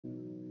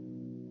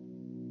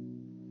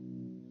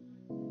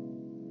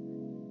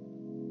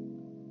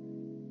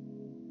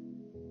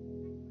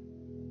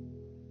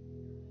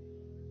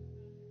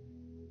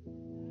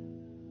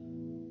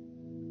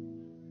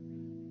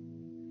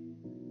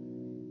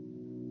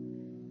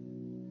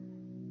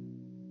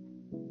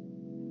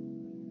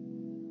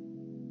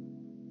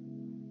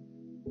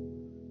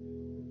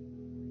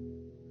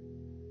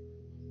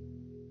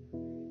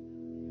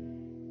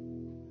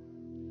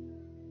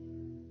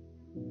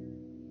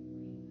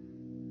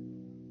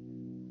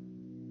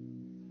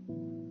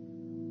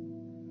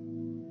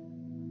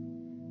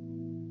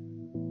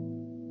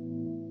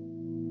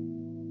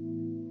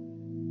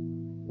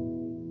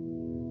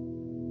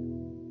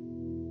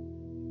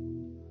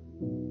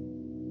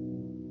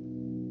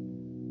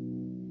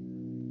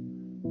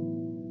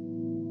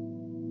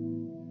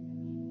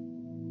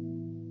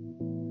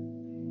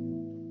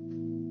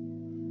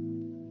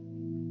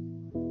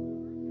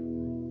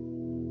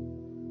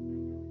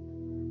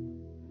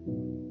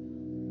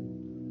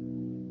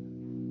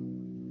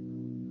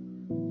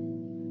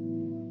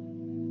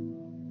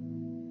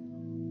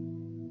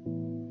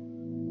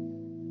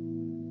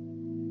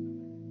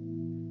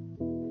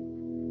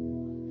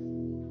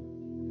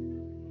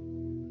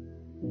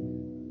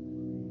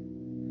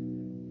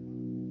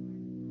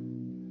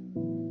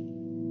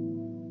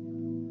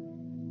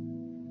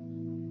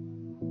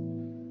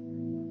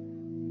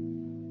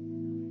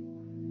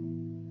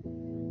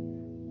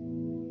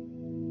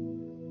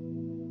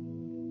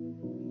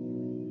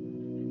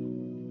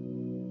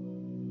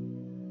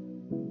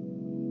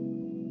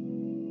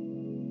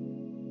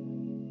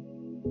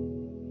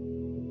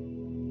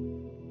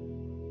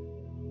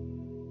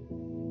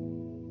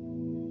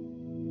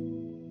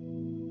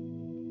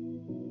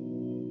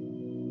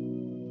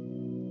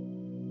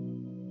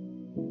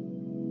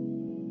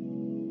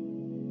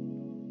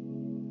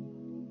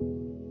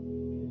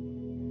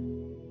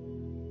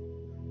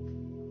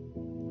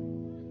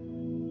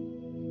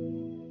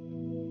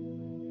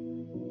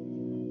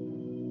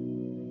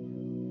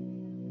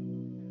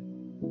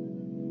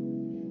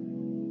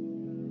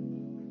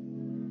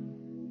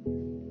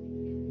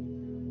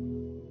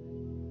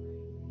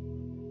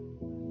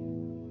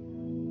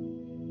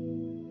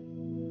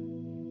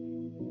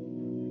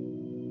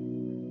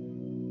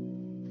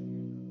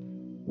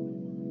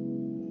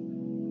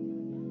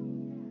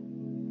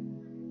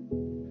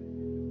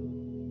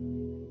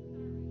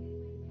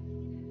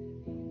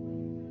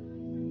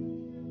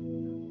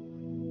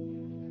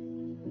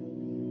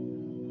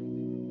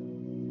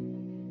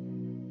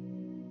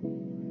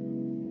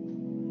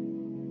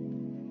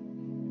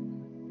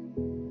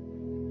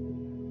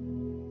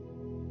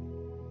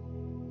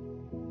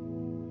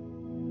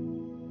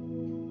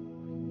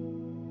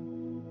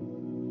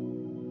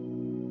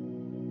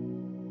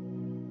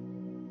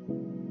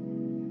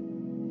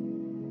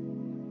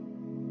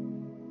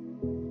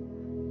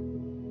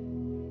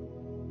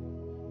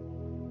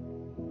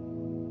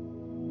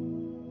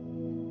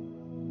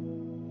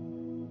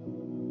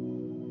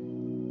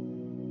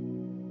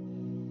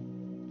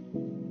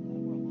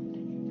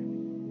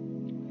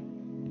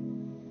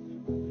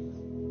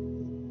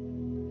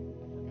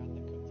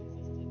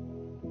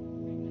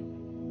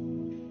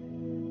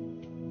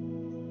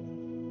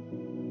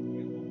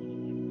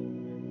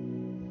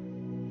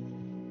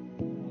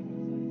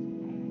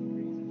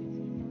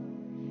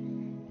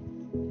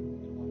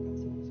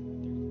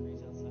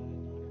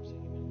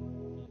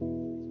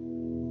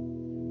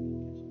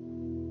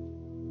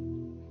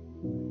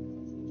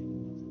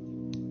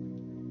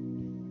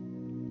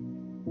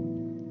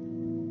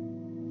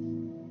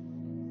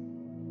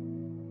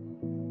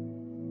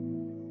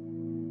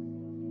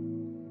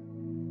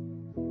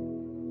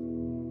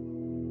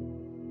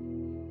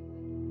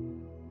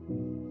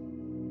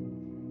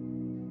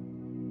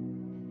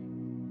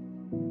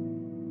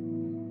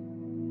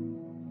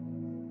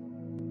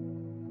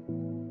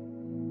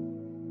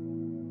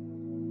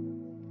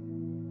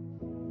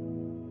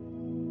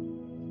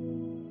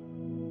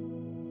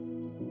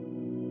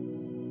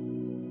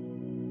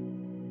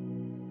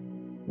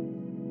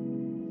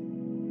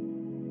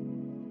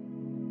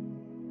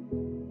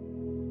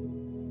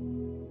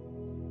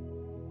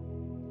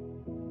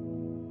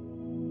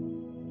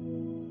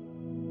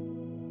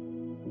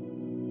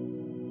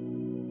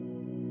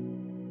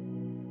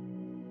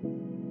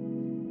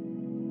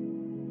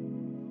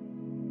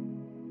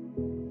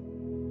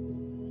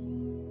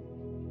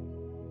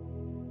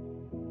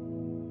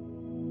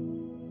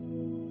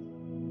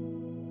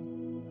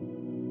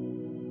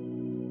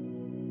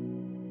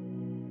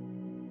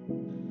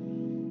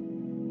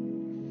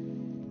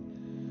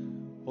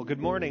Well, good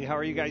morning. How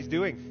are you guys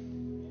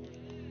doing?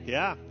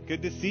 Yeah,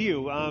 good to see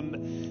you.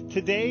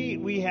 Today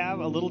we have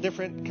a little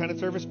different kind of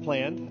service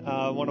planned.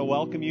 I want to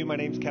welcome you. My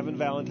name's Kevin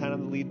Valentine.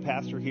 I'm the lead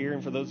pastor here.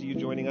 And for those of you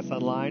joining us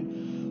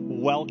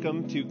online,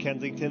 welcome to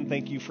Kensington.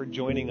 Thank you for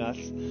joining us.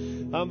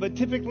 But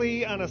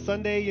typically on a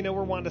Sunday,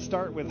 we're wanting to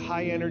start with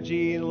high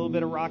energy and a little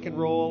bit of rock and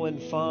roll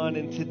and fun.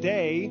 And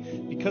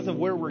today, because of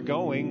where we're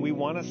going, we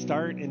want to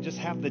start and just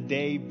have the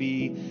day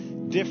be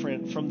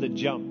different from the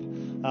jump.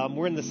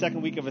 We're in the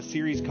second week of a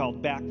series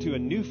called Back to a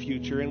New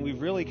Future, and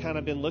we've really kind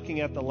of been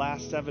looking at the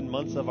last 7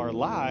 months of our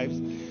lives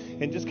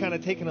and just kind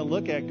of taking a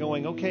look at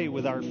going, okay,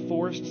 with our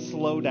forced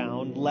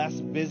slowdown, less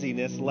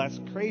busyness, less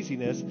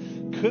craziness,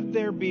 could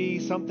there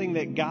be something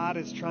that God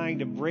is trying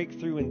to break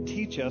through and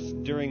teach us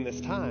during this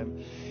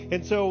time?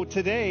 And so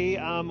today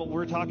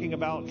we're talking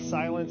about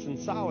silence and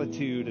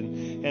solitude,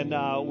 and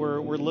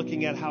we're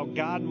looking at how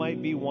God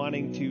might be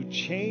wanting to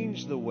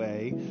change the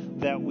way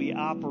that we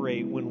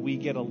operate when we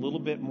get a little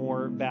bit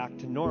more back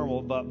to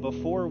normal. But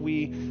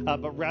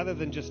rather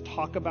than just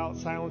talk about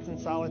silence and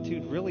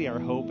solitude, really our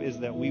hope is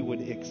that we would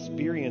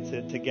experience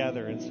it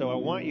together. And so I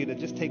want you to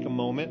just take a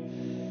moment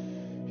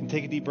and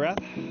take a deep breath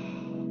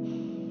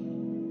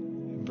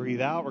and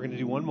breathe out. We're going to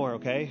do one more,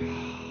 okay?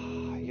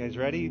 You guys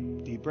ready?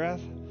 Deep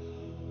breath.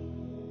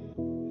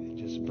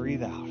 Just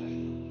breathe out.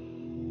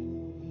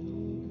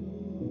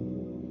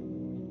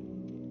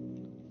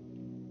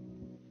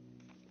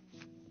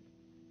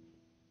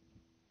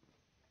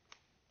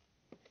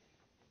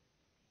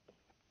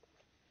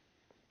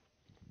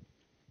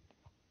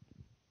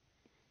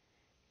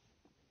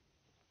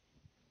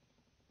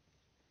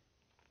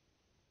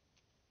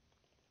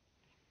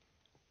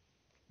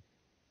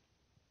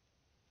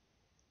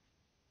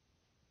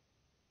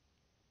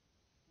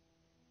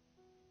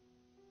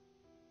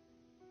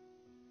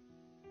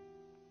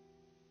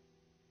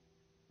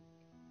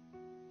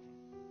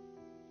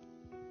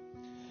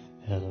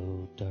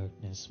 Hello,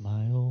 darkness,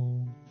 my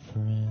old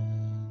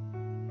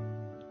friend.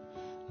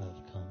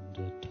 I've come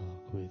to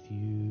talk with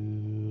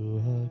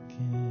you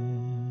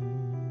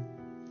again,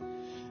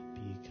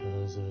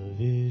 because a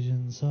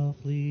vision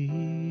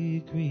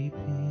softly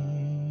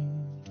creeping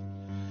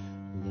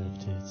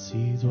left its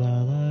seeds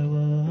while I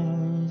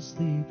was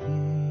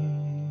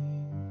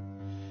sleeping,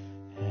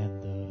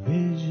 and the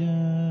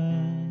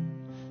vision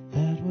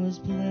that was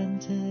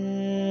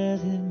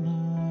planted in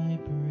my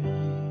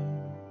brain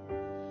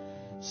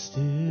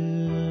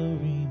still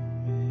remains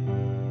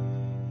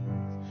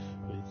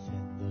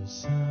within the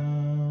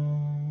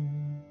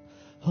sound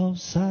of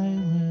silence.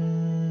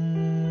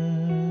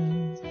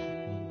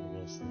 In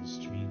restless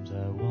dreams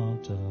I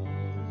walked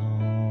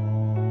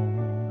alone,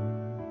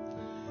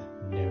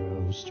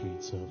 narrow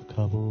streets of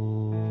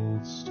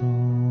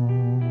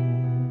cobblestone,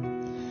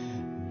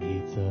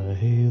 neath the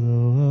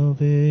halo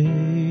of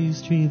a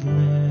street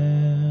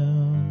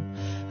lamp.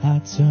 I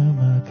turn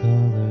my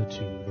color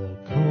to the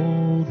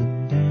cold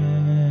and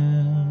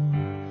damp,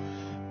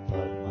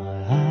 but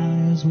my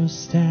eyes were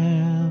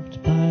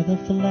stabbed by the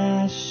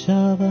flash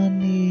of a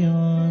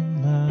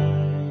neon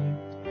light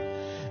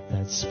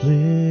that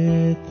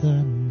split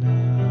the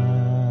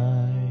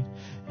night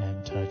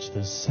and touched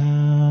the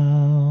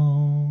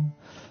sound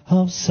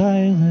of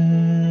silence.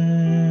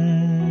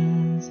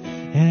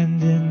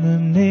 And in the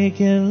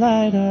naked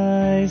light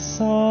I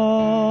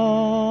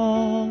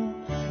saw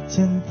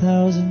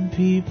 10,000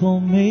 people,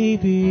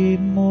 maybe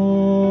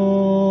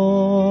more.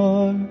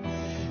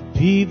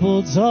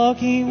 People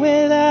talking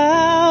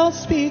without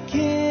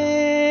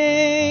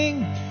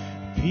speaking.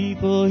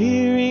 People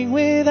hearing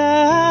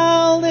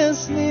without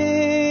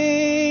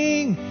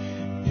listening.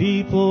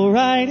 People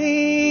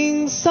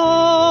writing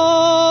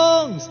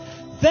songs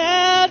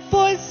that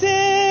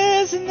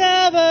voices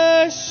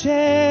never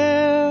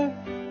share.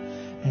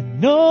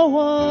 And no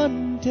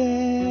one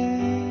dared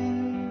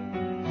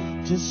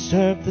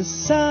disturb the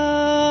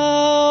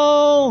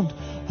sound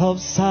of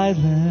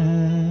silence,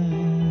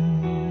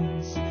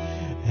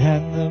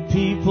 and the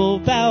people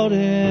bowed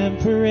and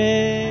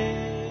prayed.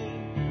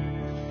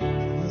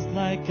 It was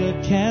like a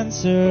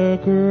cancer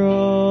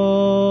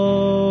grows.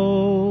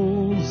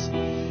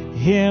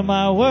 Hear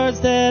my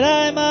words that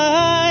I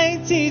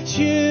might teach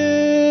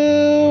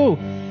you.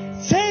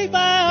 Take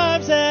my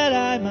arms that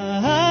I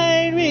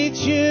might reach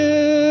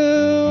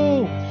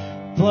you.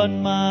 But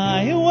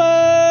my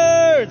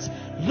words,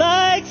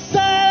 like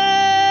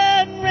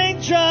silent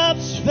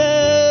raindrops,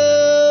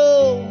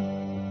 fell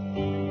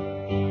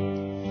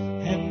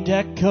and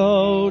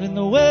echoed in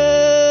the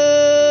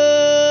wells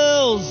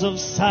of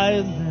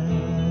silence,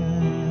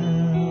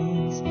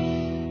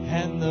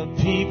 and the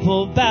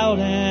people bowed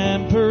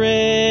and prayed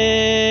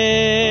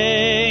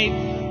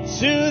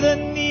to the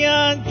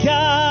neon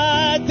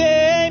god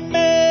they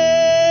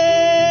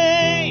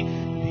made.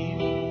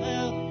 People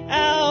held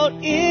out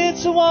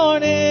its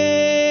warning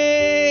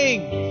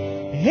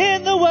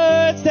in the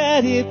words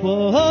that it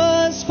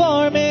was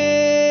forming,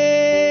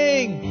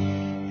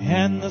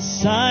 and the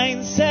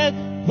sign said,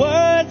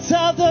 words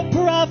of the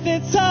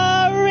prophets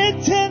are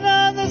written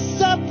on the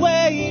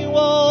subway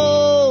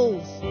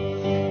walls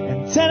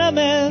and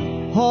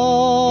tenement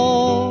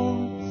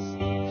halls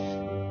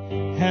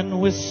and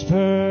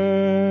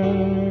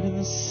whispered in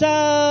the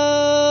sound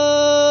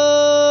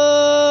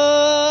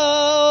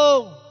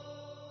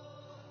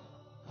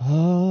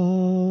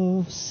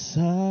of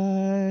silence.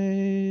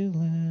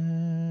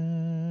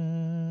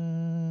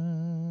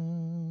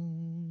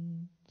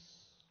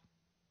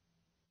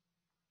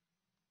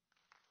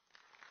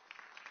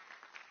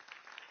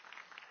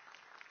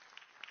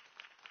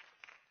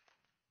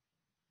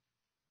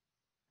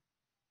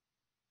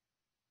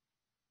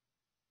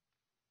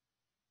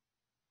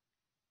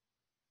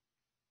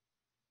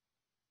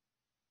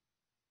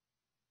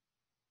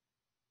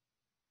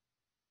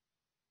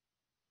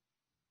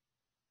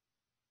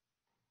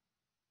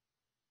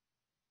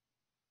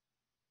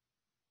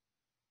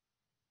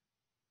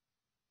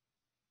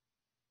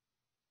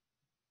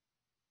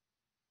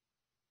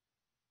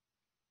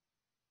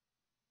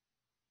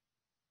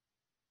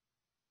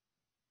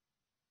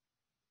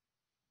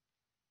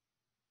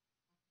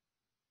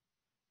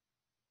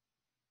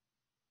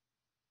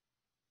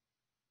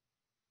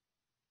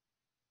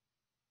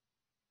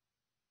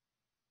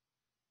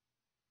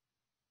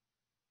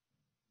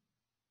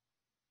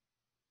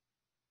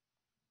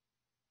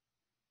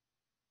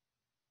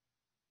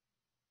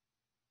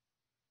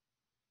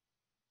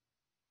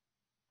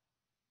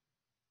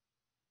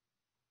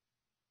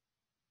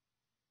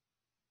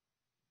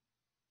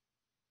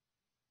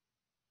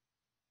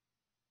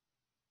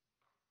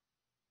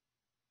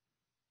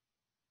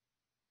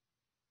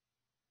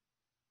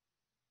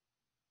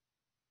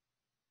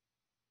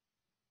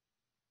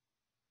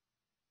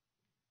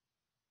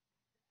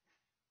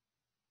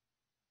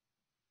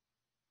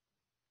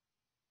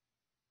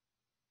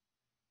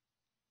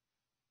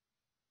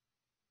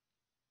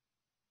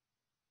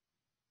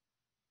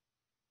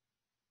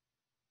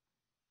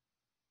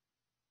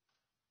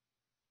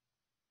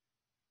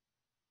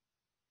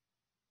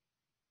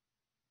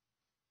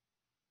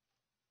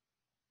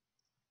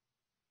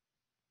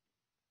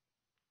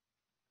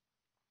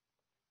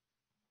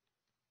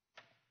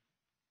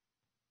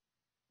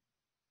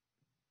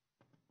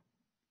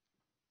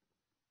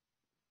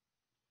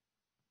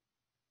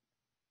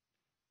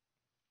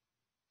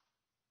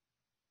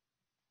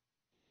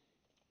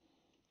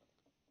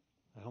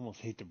 I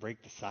almost hate to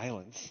break the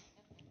silence.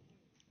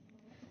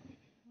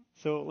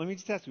 So let me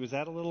just ask you, was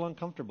that a little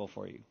uncomfortable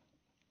for you?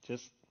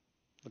 Just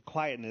the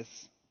quietness,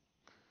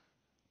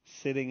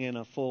 sitting in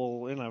a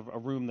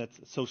room that's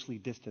socially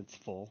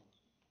distanced full.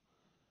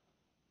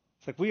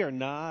 It's like we are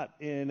not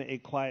in a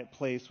quiet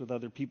place with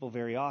other people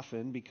very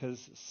often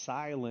because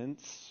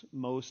silence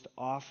most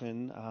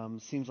often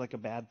seems like a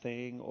bad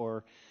thing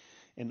or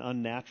an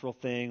unnatural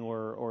thing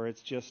or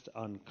it's just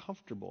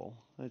uncomfortable.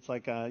 It's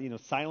like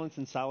silence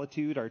and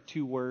solitude are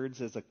two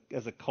words as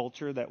a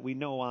culture that we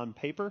know on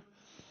paper,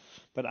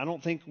 but I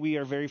don't think we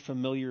are very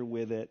familiar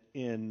with it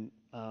in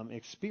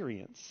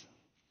experience.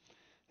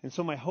 And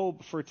so my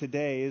hope for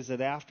today is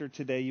that after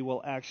today you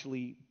will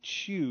actually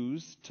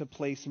choose to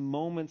place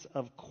moments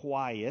of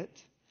quiet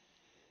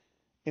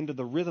into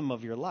the rhythm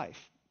of your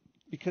life.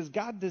 Because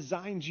God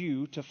designed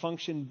you to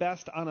function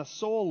best on a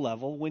soul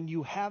level when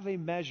you have a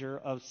measure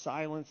of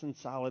silence and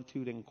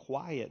solitude and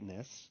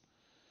quietness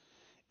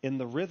in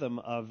the rhythm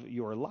of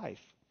your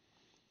life.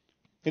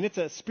 And it's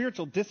a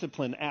spiritual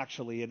discipline,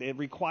 actually. It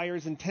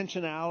requires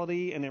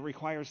intentionality and it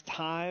requires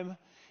time.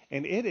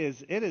 And it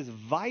is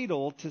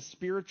vital to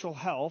spiritual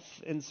health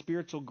and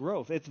spiritual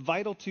growth. It's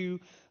vital to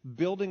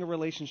building a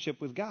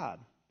relationship with God.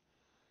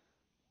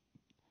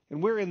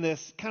 And we're in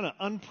this kind of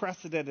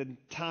unprecedented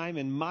time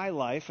in my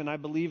life, and I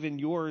believe in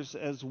yours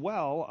as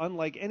well,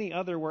 unlike any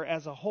other where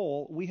as a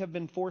whole we have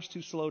been forced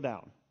to slow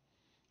down.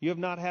 You have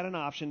not had an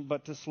option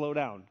but to slow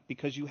down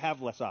because you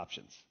have less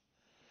options.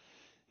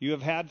 You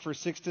have had for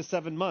 6 to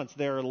 7 months.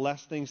 There are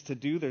less things to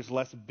do. There's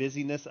less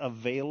busyness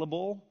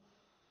available.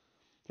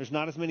 There's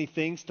not as many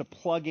things to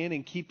plug in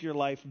and keep your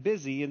life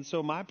busy. And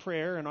so my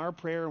prayer and our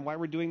prayer and why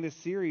we're doing this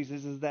series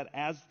is that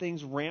as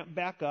things ramp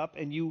back up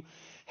and you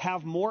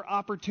have more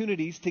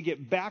opportunities to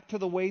get back to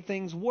the way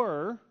things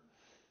were,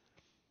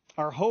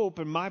 our hope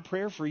and my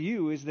prayer for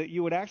you is that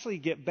you would actually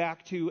get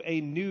back to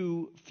a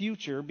new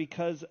future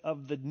because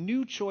of the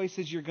new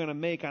choices you're going to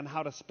make on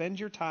how to spend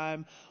your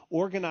time,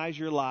 organize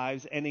your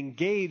lives, and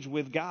engage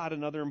with God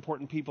and other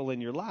important people in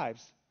your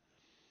lives.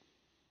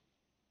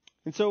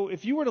 And so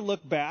if you were to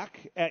look back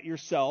at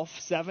yourself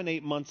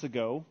 7-8 months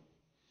ago,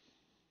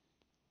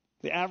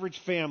 the average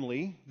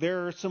family,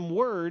 there are some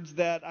words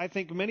that I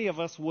think many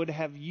of us would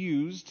have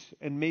used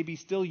and maybe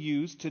still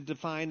use to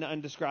define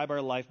and describe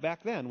our life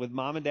back then. With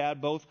mom and dad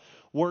both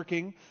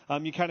working,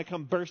 you kind of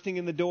come bursting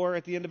in the door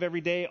at the end of every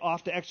day,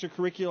 off to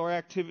extracurricular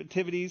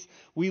activities.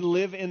 We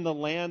live in the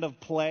land of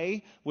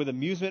play with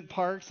amusement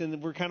parks,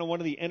 and we're kind of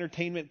one of the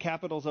entertainment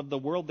capitals of the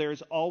world.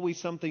 There's always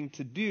something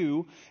to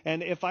do.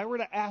 And if I were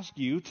to ask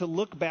you to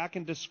look back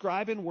and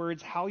describe in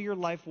words how your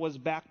life was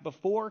back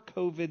before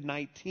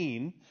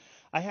COVID-19,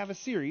 I have a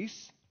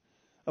series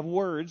of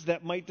words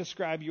that might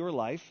describe your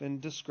life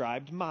and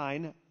described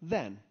mine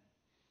then.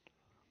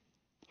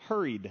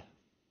 Hurried,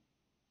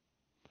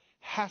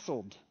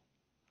 hassled,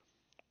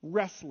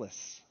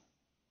 restless,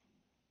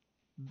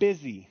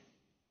 busy,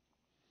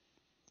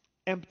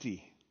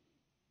 empty,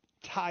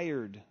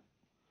 tired,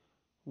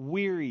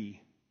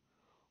 weary,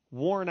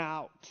 worn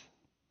out.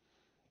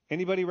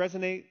 Anybody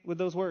resonate with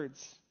those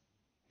words?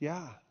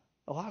 Yeah,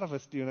 a lot of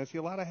us do, and I see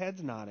a lot of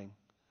heads nodding.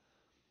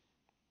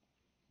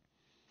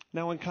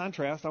 Now, in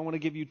contrast, I want to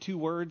give you two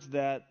words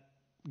that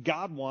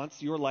God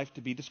wants your life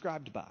to be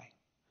described by.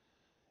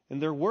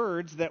 And they're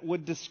words that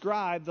would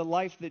describe the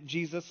life that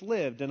Jesus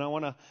lived. And I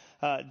want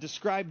to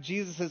describe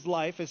Jesus'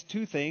 life as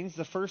two things.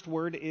 The first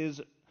word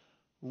is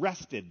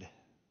rested.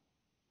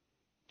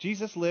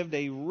 Jesus lived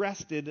a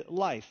rested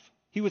life.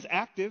 He was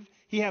active.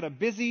 He had a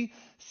busy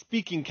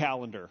speaking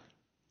calendar.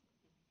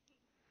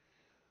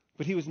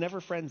 But he was never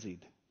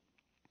frenzied.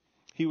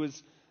 He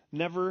was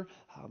never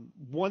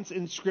once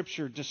in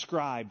Scripture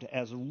described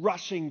as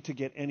rushing to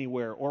get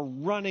anywhere or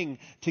running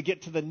to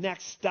get to the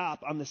next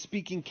stop on the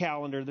speaking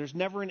calendar. There's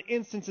never an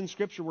instance in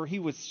Scripture where he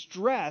was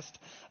stressed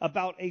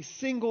about a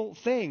single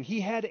thing.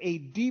 He had a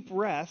deep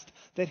rest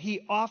that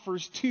he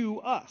offers to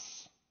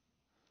us.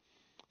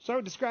 So I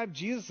would describe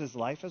Jesus'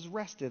 life as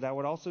rested. I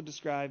would also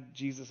describe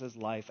Jesus'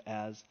 life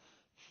as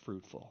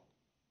fruitful.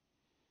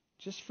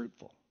 Just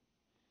fruitful.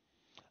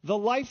 The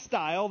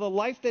lifestyle, the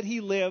life that he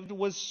lived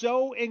was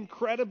so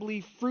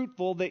incredibly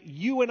fruitful that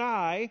you and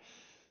I,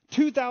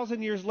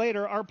 2,000 years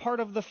later, are part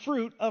of the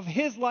fruit of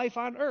his life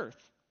on earth.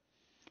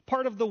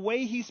 Part of the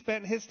way he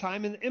spent his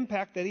time and the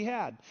impact that he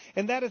had.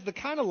 And that is the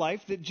kind of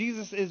life that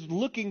Jesus is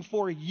looking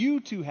for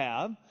you to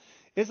have,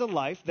 is a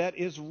life that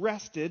is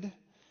rested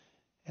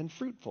and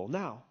fruitful.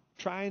 Now,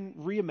 try and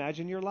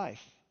reimagine your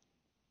life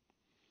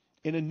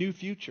in a new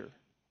future.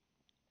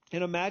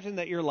 And imagine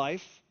that your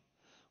life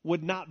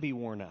would not be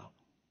worn out.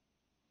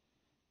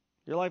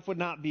 Your life would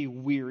not be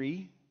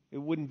weary. It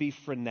wouldn't be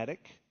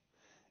frenetic.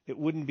 It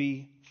wouldn't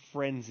be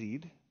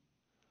frenzied.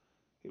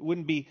 It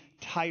wouldn't be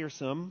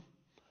tiresome.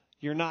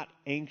 You're not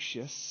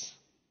anxious.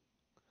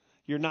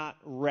 You're not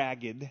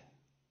ragged.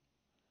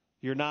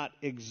 You're not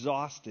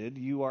exhausted.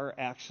 You are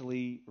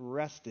actually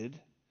rested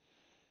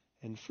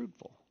and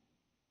fruitful.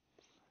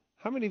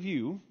 How many of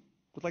you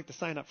would like to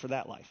sign up for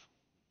that life?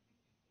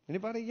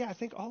 Anybody? Yeah, I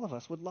think all of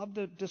us would love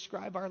to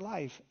describe our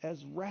life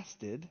as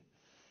rested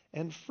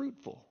and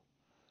fruitful.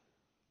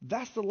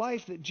 That's the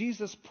life that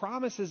Jesus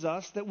promises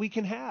us that we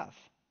can have.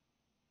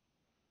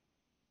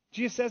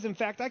 Jesus says, in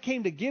fact, I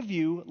came to give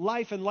you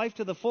life and life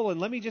to the full. And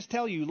let me just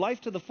tell you,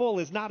 life to the full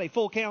is not a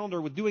full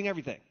calendar with doing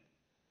everything.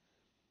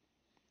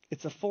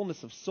 It's a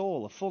fullness of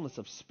soul, a fullness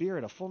of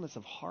spirit, a fullness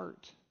of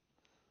heart.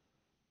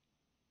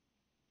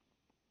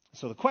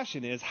 So the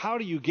question is, how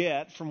do you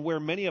get from where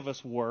many of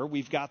us were?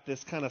 We've got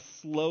this kind of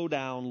slow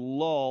down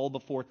lull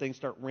before things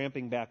start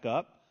ramping back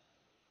up.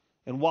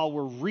 And while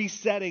we're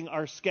resetting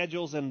our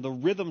schedules and the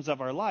rhythms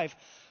of our life,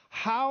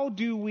 how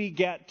do we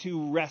get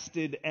to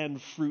rested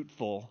and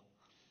fruitful?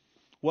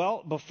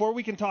 Well, before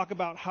we can talk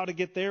about how to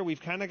get there, we've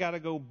kind of got to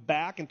go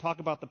back and talk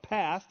about the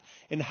past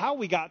and how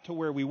we got to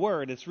where we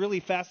were. And it's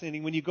really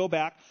fascinating when you go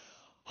back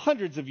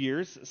hundreds of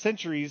years,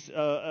 centuries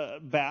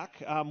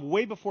back,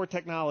 way before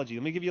technology.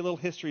 Let me give you a little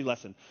history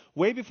lesson.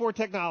 Way before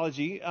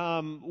technology,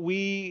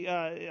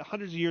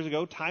 hundreds of years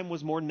ago, time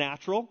was more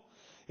natural.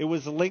 It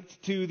was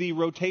linked to the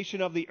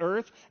rotation of the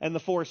earth and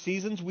the four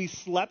seasons. We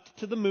slept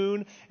to the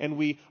moon and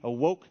we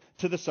awoke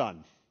to the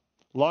sun.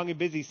 Long and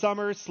busy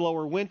summers,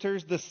 slower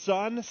winters. The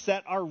sun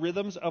set our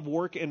rhythms of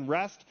work and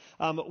rest.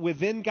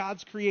 Within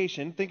God's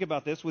creation, think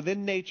about this,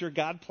 within nature,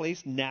 God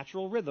placed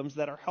natural rhythms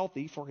that are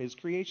healthy for his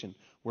creation.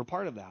 We're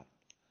part of that.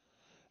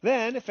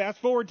 Then,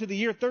 fast forward to the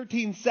year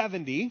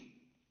 1370,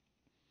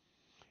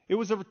 it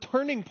was a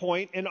turning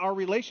point in our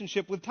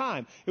relationship with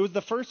time. It was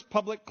the first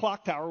public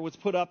clock tower was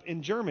put up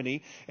in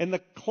Germany, and the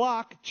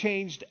clock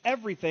changed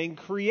everything,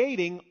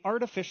 creating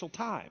artificial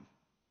time.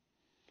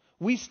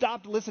 We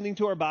stopped listening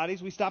to our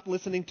bodies, we stopped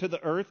listening to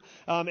the earth,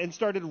 and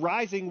started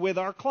rising with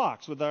our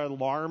clocks, with our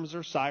alarms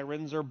or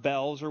sirens or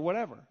bells or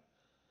whatever.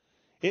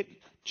 It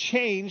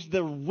changed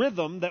the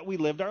rhythm that we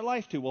lived our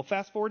life to. Well,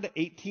 fast forward to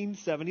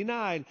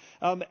 1879.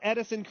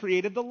 Edison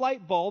created the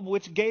light bulb,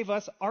 which gave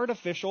us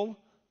artificial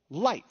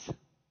light.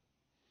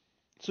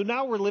 So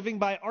now we're living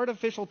by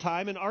artificial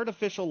time and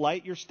artificial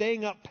light. You're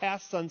staying up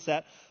past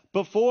sunset.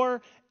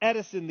 Before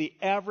Edison, the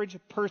average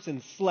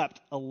person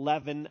slept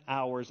 11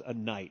 hours a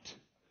night.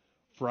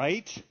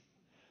 Right?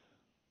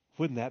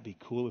 Wouldn't that be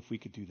cool if we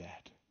could do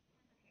that?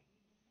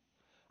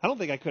 I don't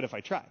think I could if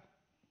I tried.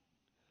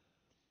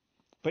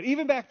 But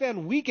even back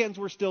then, weekends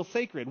were still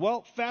sacred.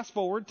 Well, fast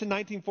forward to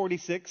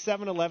 1946,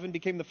 7-Eleven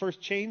became the first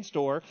chain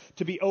store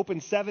to be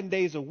open 7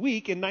 days a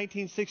week. In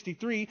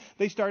 1963,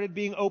 they started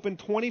being open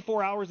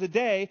 24 hours a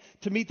day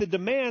to meet the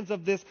demands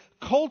of this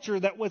culture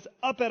that was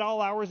up at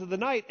all hours of the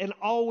night and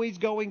always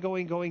going.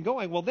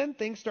 Well, then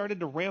things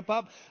started to ramp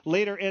up.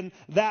 Later in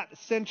that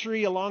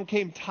century, along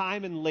came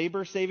time and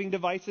labor-saving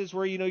devices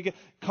where, you get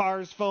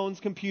cars, phones,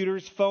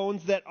 computers,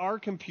 phones that are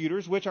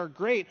computers, which are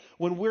great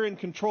when we're in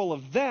control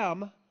of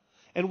them.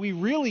 And we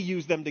really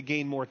use them to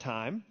gain more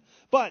time.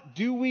 But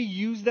do we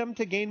use them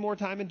to gain more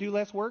time and do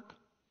less work?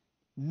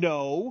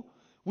 No.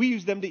 We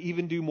use them to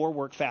even do more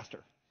work faster.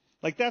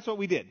 Like that's what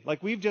we did.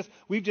 Like we've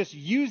just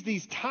used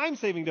these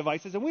time-saving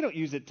devices, and we don't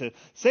use it to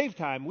save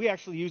time. We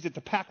actually use it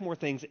to pack more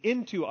things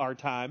into our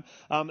time.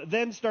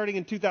 Then starting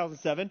in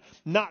 2007,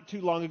 not too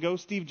long ago,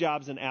 Steve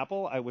Jobs and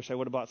Apple, I wish I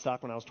would have bought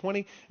stock when I was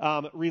 20,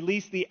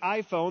 released the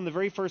iPhone, the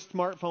very first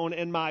smartphone,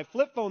 and my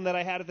flip phone that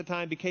I had at the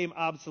time became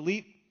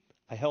obsolete.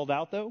 I held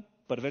out though,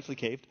 but eventually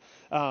caved.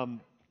 Then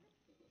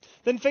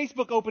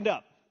Facebook opened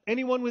up.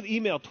 Anyone with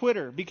email,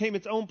 Twitter, became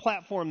its own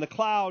platform. The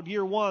cloud,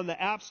 year one,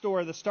 the app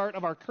store, the start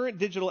of our current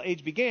digital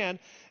age began,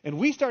 and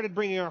we started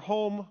bringing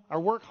our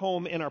work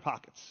home in our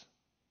pockets.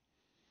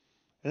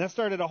 And that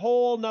started a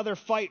whole nother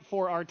fight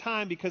for our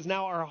time, because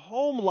now our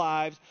home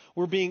lives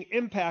were being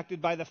impacted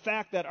by the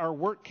fact that our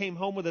work came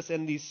home with us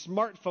and these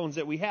smartphones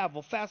that we have.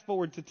 Well, fast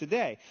forward to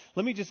today.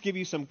 Let me just give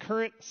you some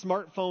current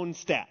smartphone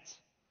stats.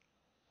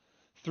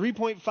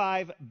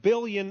 3.5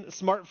 billion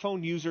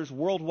smartphone users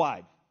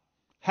worldwide.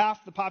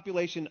 Half the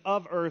population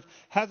of Earth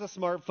has a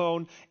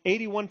smartphone.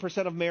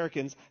 81% of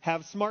Americans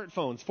have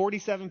smartphones.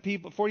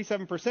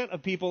 47%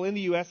 of people in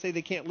the U.S. say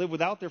they can't live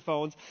without their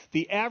phones.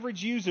 The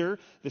average user,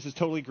 this is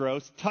totally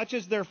gross,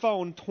 touches their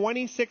phone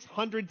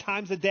 2,600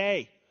 times a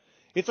day.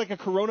 It's like a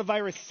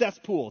coronavirus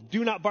cesspool.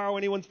 Do not borrow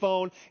anyone's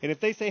phone. And if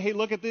they say, hey,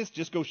 look at this,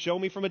 just go show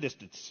me from a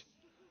distance.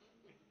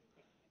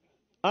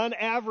 On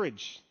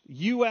average,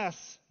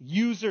 U.S.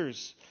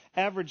 users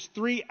average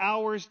 3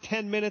 hours,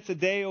 10 minutes a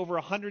day over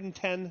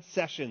 110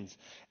 sessions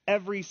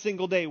every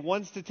single day.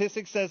 One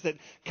statistic says that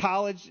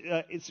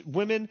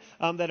women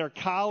that are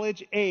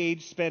college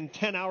age spend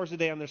 10 hours a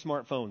day on their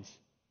smartphones.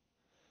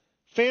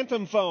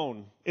 Phantom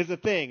phone is a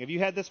thing. Have you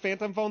had this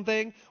phantom phone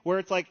thing where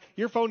it's like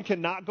your phone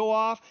cannot go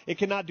off, it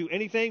cannot do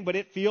anything, but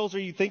it feels or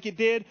you think it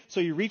did,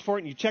 so you reach for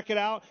it and you check it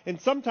out. And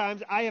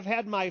sometimes I have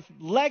had my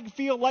leg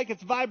feel like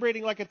it's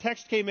vibrating like a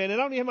text came in, and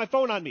I don't even have my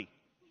phone on me.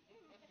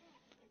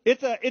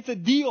 It's a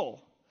deal.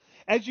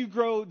 As you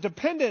grow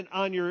dependent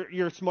on your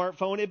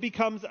smartphone, it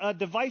becomes a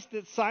device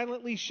that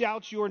silently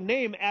shouts your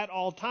name at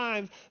all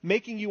times,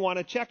 making you want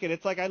to check it.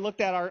 It's like I looked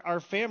at our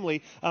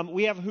family.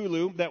 We have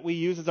Hulu that we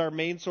use as our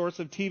main source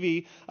of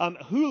TV.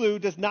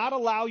 Hulu does not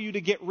allow you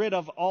to get rid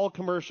of all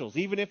commercials,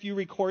 even if you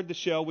record the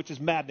show, which is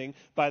maddening,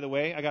 by the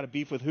way. I got a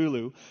beef with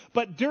Hulu.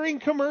 But during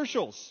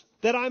commercials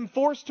that I'm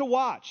forced to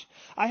watch,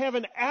 I have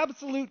an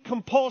absolute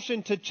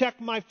compulsion to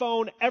check my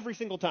phone every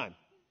single time.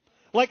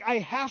 Like I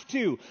have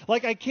to.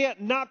 Like I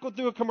can't not go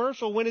through a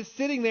commercial when it's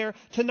sitting there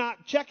to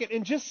not check it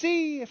and just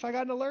see if I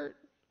got an alert.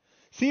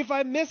 See if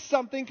I missed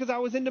something because I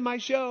was into my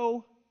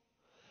show.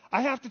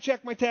 I have to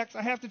check my text.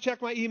 I have to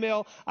check my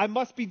email. I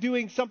must be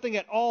doing something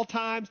at all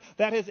times.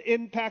 That has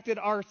impacted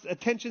our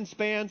attention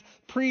spans.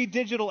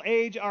 Pre-digital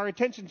age, our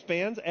attention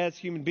spans as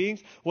human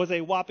beings was a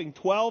whopping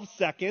 12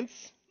 seconds.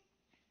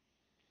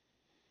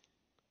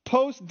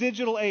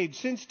 Post-digital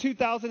age, since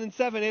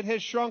 2007, it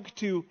has shrunk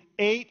to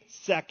 8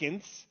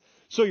 seconds.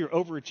 So you're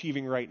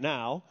overachieving right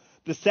now.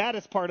 The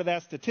saddest part of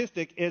that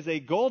statistic is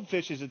a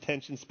goldfish's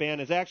attention span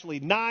is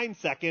actually 9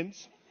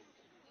 seconds.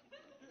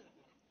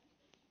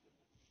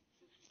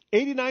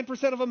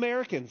 89% of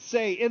Americans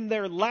say in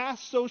their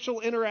last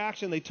social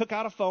interaction they took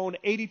out a phone.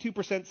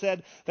 82%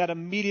 said that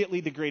immediately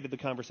degraded the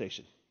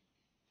conversation.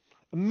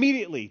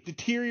 Immediately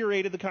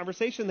deteriorated the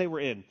conversation they were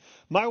in.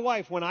 My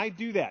wife, when I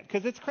do that,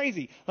 because it's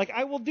crazy, like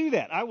I will do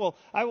that.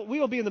 We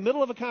will be in the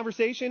middle of a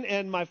conversation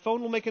and my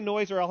phone will make a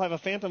noise, or I'll have a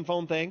phantom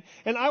phone thing,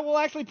 and I will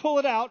actually pull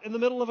it out in the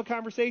middle of a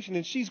conversation,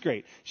 and she's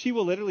great. She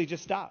will literally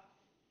just stop.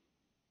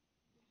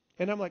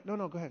 And I'm like, no,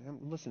 go ahead,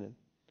 I'm listening.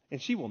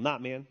 And she will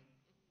not, man.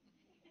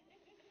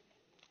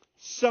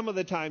 Some of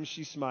the time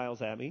she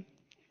smiles at me.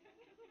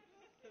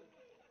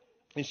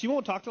 And she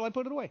won't talk till I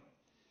put it away.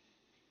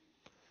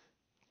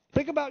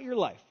 Think about your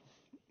life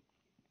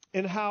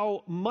and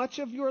how much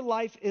of your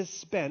life is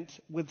spent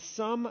with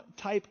some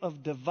type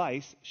of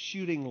device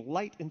shooting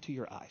light into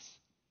your eyes,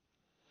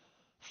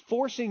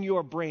 forcing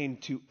your brain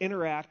to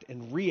interact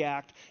and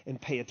react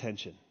and pay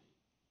attention.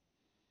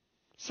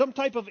 Some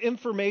type of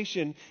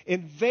information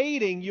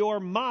invading your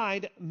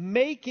mind,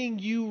 making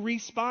you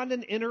respond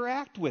and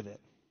interact with it.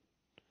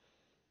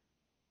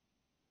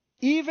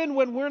 Even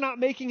when we're not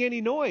making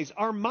any noise,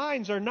 our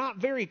minds are not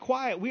very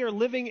quiet. We are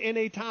living in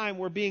a time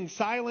where being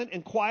silent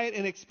and quiet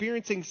and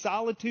experiencing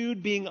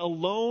solitude, being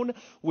alone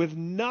with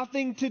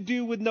nothing to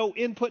do, with no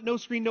input, no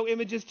screen, no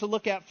images to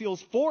look at, feels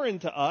foreign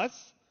to us.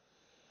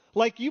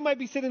 Like you might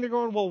be sitting there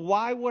going, well,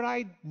 why would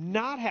I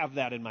not have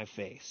that in my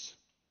face?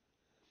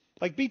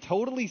 Like be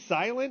totally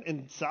silent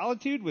in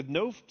solitude with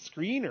no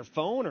screen or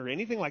phone or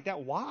anything like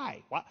that.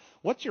 Why?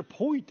 What's your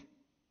point?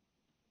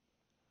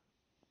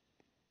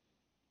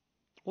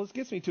 Well, this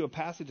gets me to a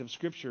passage of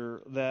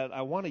Scripture that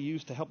I want to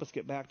use to help us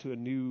get back to a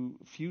new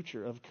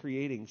future of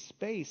creating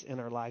space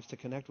in our lives to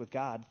connect with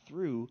God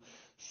through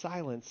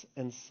silence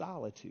and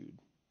solitude.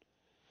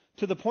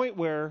 To the point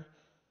where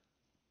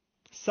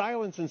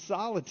silence and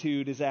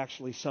solitude is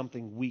actually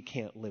something we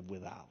can't live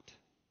without.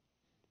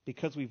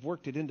 because we've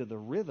worked it into the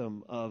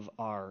rhythm of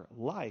our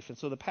life. And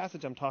so the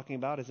passage I'm talking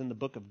about is in the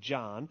book of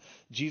John.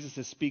 Jesus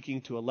is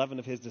speaking to 11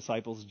 of his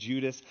disciples.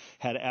 Judas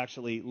had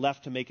actually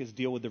left to make his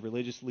deal with the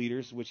religious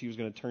leaders, which he was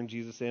going to turn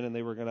Jesus in, and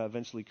they were going to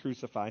eventually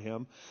crucify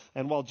him.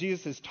 And while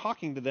Jesus is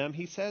talking to them,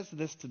 he says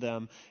this to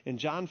them in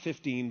John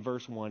 15,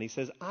 verse 1. He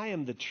says, "I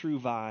am the true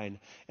vine,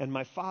 and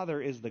my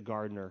Father is the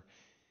gardener.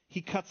 He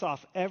cuts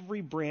off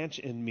every branch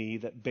in me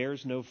that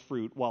bears no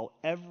fruit, while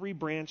every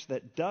branch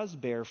that does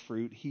bear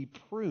fruit, he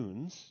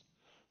prunes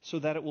so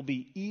that it will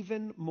be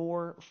even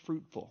more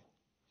fruitful.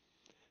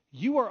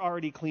 You are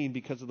already clean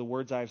because of the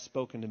words I have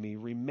spoken to me.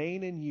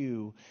 Remain in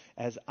you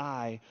as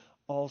I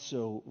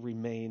also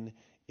remain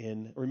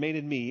in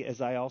me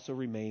as I also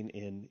remain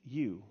in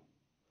you."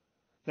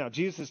 Now,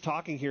 Jesus is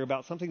talking here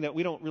about something that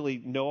we don't really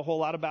know a whole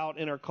lot about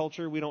in our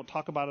culture. We don't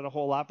talk about it a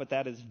whole lot, but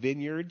that is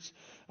vineyards.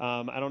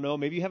 I don't know.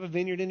 Maybe you have a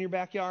vineyard in your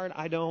backyard.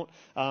 I don't.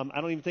 I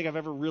don't even think I've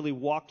ever really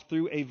walked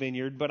through a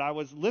vineyard. But I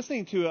was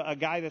listening to a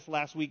guy this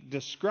last week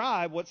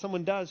describe what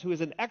someone does who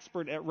is an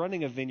expert at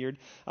running a vineyard,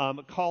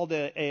 called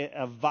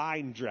a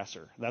vine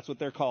dresser. That's what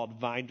they're called,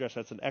 vine dresser.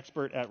 That's an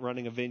expert at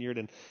running a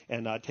vineyard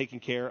and taking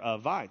care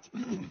of vines.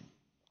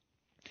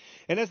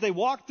 And as they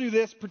walked through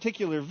this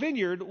particular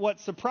vineyard, what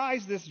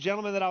surprised this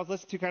gentleman that I was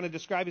listening to kind of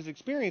describe his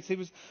experience, he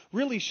was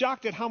really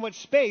shocked at how much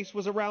space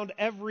was around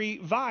every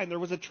vine. There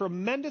was a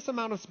tremendous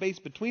amount of space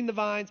between the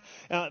vines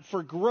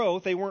for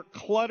growth. They weren't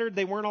cluttered.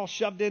 They weren't all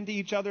shoved into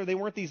each other. They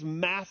weren't these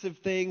massive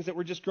things that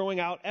were just growing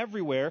out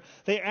everywhere.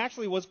 There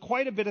actually was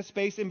quite a bit of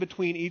space in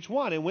between each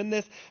one. And when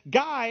this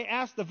guy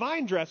asked the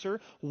vine dresser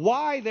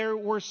why there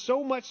were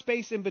so much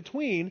space in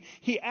between,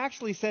 he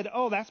actually said,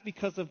 "Oh, that's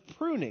because of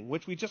pruning,"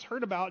 which we just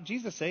heard about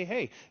Jesus say,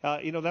 "Hey,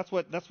 that's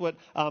what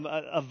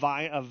a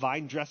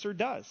vine dresser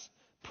does.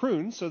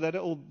 Prune so that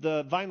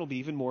the vine will be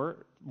even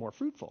more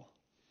fruitful."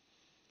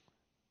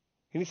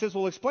 And he says,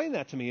 "Well, explain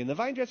that to me." And the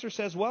vine dresser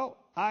says, "Well,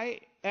 I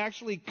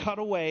actually cut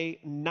away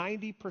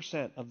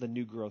 90% of the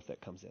new growth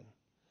that comes in.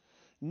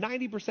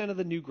 90% of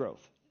the new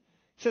growth."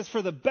 He says,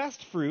 "For the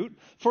best fruit,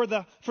 for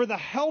the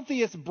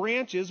healthiest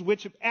branches,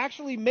 which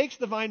actually makes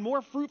the vine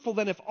more fruitful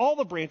than if all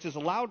the branches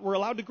were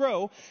allowed to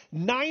grow,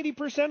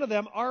 90% of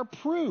them are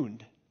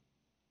pruned."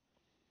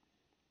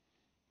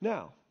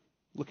 Now,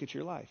 look at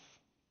your life.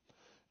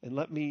 And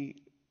let me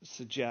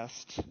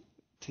suggest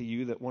to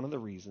you that one of the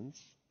reasons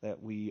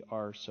that we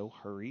are so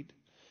hurried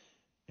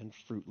and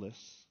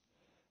fruitless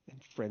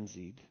and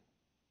frenzied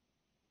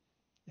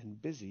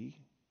and busy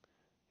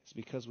is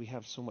because we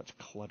have so much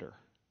clutter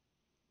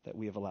that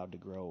we have allowed to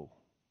grow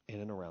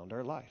in and around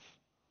our life.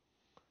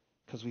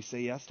 Because we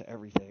say yes to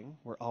everything.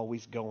 We're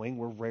always going.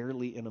 We're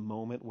rarely in a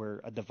moment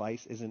where a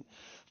device isn't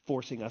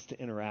forcing us to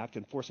interact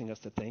and forcing us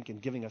to think and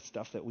giving us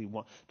stuff that we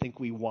think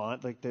we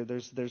want. Like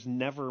there's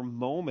never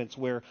moments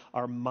where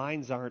our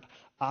minds aren't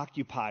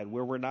occupied,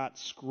 where we're not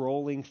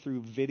scrolling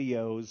through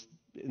videos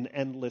in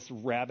endless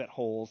rabbit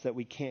holes that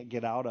we can't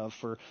get out of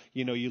for,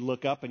 you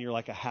look up and you're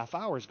like, a half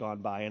hour's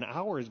gone by, an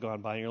hour has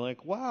gone by, and you're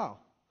like, wow,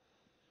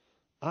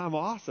 I'm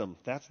awesome.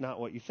 That's not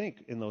what you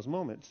think in those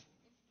moments.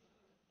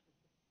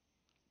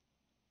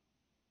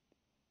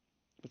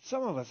 But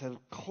some of us have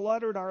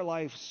cluttered our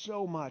life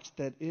so much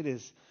that it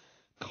is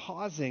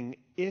causing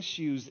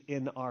issues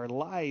in our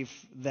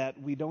life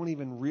that we don't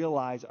even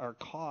realize are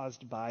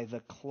caused by the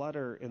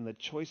clutter and the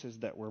choices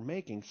that we're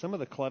making. Some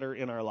of the clutter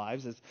in our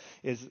lives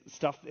is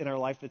stuff in our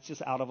life that's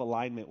just out of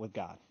alignment with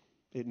God.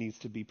 It needs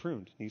to be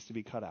pruned, needs to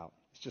be cut out.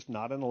 It's just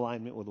not in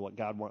alignment with what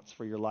God wants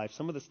for your life.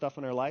 Some of the stuff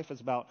in our life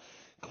is about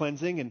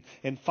cleansing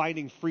and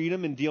finding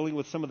freedom and dealing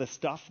with some of the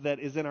stuff that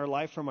is in our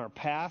life from our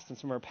past and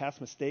some of our past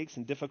mistakes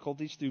and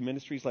difficulties through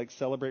ministries like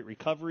Celebrate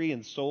Recovery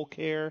and Soul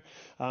Care,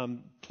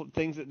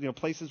 things that,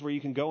 places where you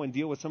can go and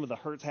deal with some of the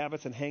hurts,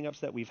 habits, and hang-ups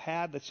that we've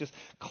had that's just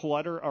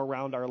clutter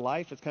around our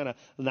life. It's kind of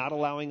not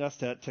allowing us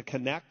to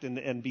connect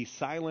and be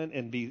silent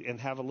and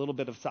have a little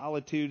bit of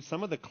solitude.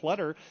 Some of the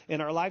clutter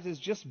in our lives is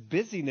just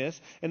busyness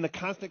and the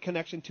constant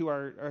connection to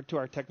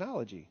our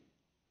technology.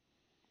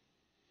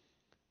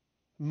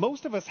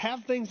 Most of us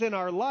have things in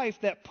our life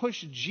that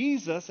push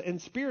Jesus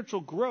and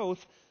spiritual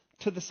growth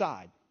to the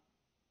side.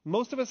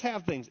 Most of us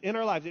have things in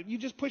our lives that you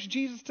just push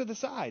Jesus to the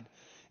side.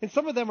 And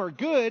some of them are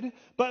good,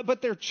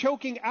 but they're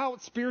choking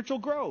out spiritual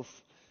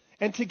growth.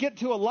 And to get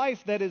to a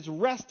life that is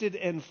rested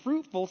and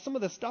fruitful, some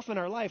of the stuff in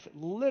our life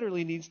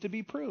literally needs to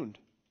be pruned.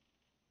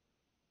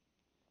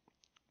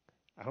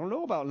 I don't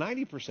know about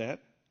 90%,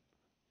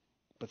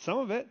 but some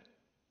of it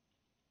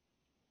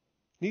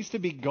needs to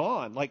be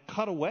gone, like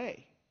cut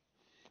away.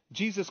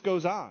 Jesus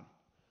goes on.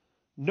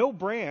 No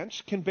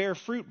branch can bear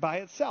fruit by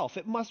itself.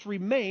 It must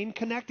remain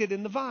connected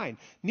in the vine.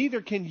 Neither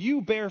can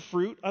you bear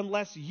fruit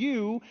unless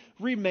you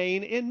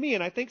remain in me.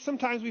 And I think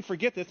sometimes we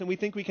forget this and we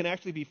think we can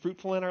actually be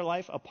fruitful in our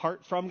life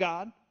apart from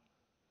God.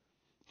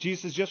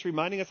 Jesus is just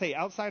reminding us, hey,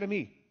 outside of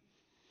me,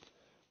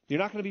 you're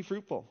not going to be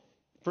fruitful.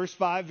 Verse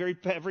 5,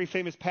 very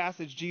famous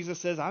passage, Jesus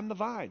says, I'm the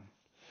vine.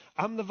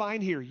 I'm the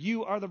vine here.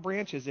 You are the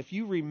branches. If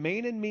you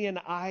remain in me and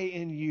I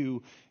in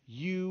you,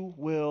 you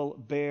will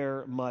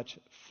bear much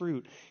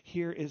fruit.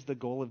 Here is the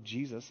goal of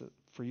Jesus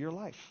for your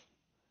life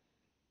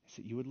is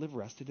that you would live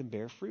rested and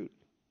bear fruit.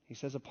 He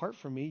says, apart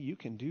from me, you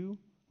can do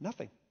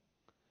nothing.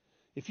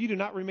 If you do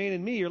not remain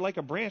in me, you're like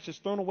a branch that's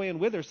thrown away and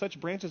withers. Such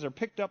branches are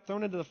picked up,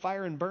 thrown into the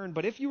fire, and burned.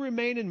 But if you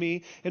remain in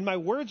me, and my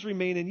words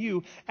remain in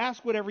you,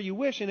 ask whatever you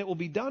wish, and it will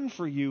be done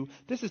for you.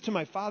 This is to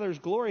my Father's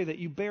glory that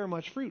you bear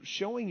much fruit,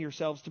 showing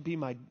yourselves to be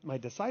my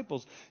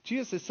disciples.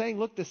 Jesus is saying,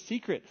 look, the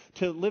secret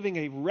to living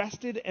a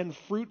rested and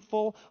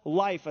fruitful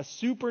life, a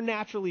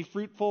supernaturally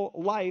fruitful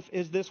life,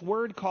 is this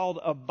word called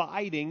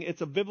abiding.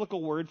 It's a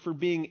biblical word for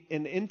being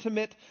an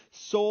intimate,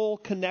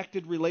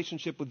 soul-connected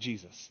relationship with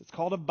Jesus. It's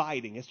called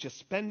abiding. It's just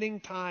spending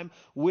time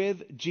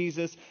with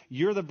Jesus.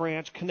 You're the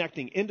branch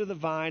connecting into the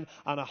vine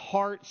on a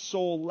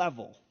heart-soul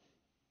level.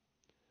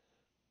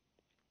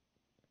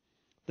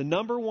 The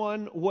number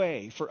one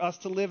way for us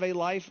to live a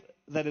life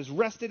that is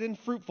rested and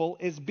fruitful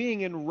is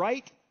being in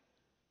right,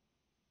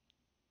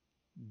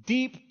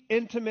 deep,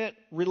 intimate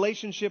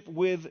relationship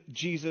with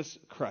Jesus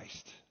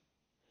Christ.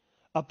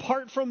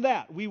 Apart from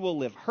that, we will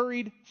live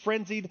hurried,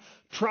 frenzied,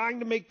 trying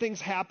to make things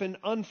happen,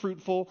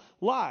 unfruitful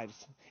lives.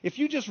 If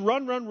you just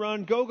run,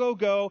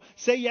 go,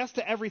 say yes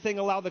to everything,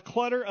 allow the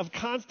clutter of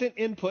constant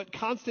input,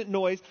 constant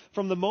noise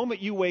from the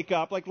moment you wake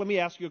up. Like, let me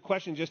ask you a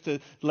question just to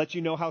let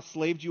you know how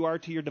slaved you are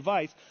to your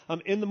device.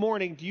 In the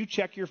morning, do you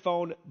check your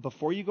phone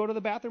before you go to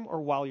the bathroom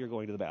or while you're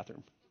going to the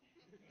bathroom?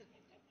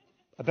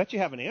 I bet you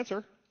have an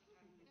answer.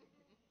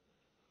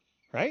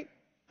 Right?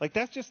 Like,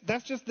 that's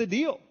just the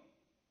deal.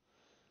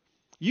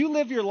 You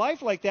live your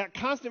life like that,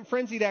 constant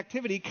frenzied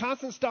activity,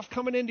 constant stuff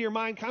coming into your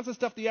mind, constant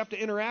stuff that you have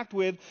to interact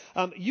with.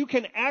 You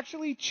can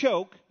actually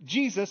choke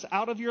Jesus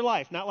out of your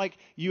life. Not like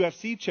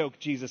UFC choke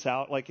Jesus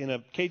out, like in a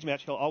cage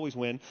match, he'll always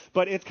win.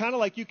 But it's kind of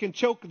like you can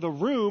choke the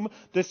room,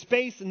 the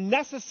space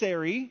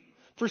necessary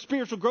for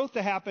spiritual growth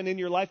to happen in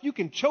your life. You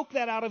can choke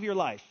that out of your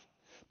life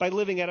by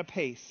living at a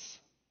pace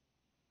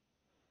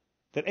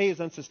that A, is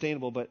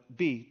unsustainable, but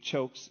B,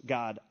 chokes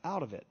God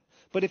out of it.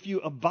 But if you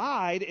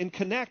abide and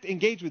connect,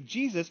 engage with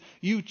Jesus,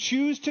 you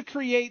choose to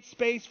create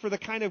space for the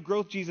kind of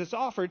growth Jesus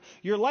offered,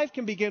 your life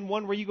can begin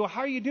one where you go,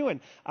 how are you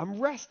doing? I'm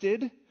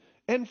rested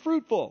and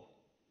fruitful.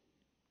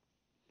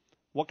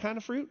 What kind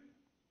of fruit?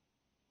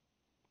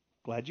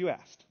 Glad you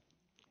asked.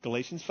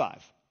 Galatians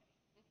 5.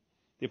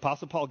 The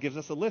Apostle Paul gives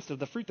us a list of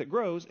the fruit that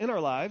grows in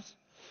our lives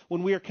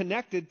when we are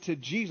connected to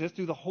Jesus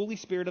through the Holy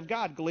Spirit of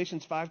God.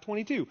 Galatians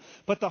 5:22.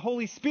 But the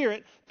Holy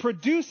Spirit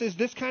produces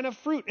this kind of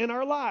fruit in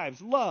our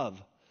lives: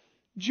 love,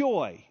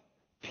 joy,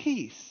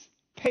 peace,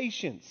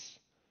 patience,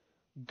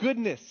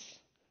 goodness,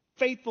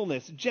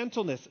 faithfulness,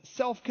 gentleness,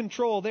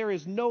 self-control. There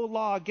is no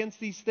law against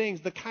these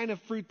things. The kind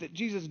of fruit that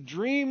Jesus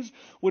dreams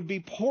would be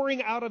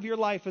pouring out of your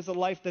life is a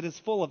life that is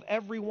full of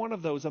every one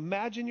of those.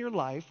 Imagine your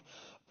life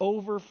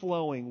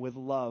overflowing with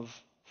love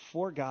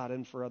for God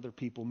and for other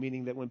people,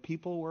 meaning that when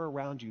people were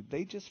around you,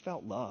 they just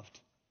felt loved.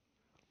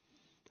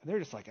 And they're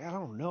just like, I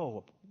don't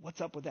know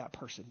what's up with that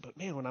person, but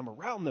man, when I'm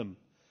around them,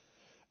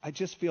 I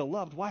just feel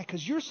loved. Why?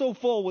 Because you're so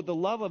full with the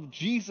love of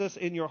Jesus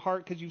in your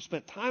heart because you've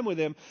spent time with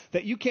him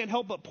that you can't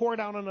help but pour it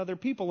out on other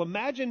people.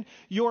 Imagine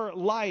your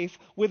life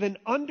with an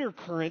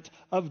undercurrent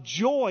of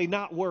joy,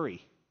 not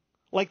worry.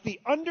 Like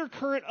the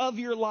undercurrent of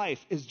your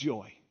life is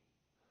joy,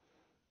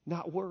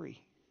 not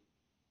worry.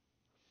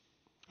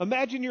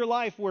 Imagine your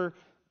life where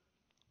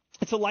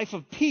it's a life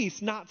of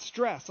peace, not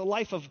stress. A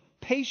life of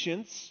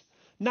patience,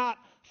 not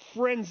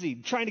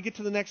frenzied, trying to get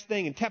to the next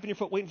thing and tapping your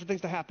foot, waiting for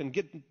things to happen.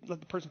 Let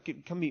the person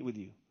come meet with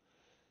you.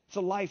 It's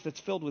a life that's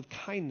filled with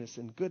kindness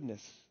and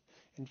goodness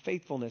and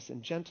faithfulness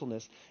and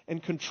gentleness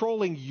and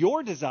controlling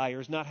your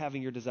desires, not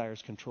having your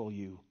desires control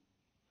you.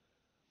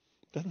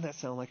 Doesn't that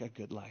sound like a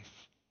good life?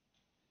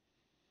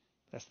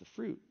 That's the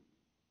fruit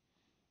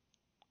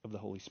of the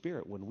Holy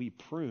Spirit. When we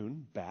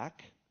prune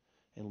back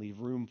and leave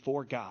room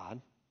for God,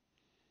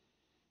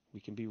 we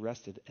can be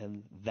rested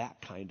and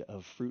that kind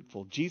of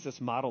fruitful.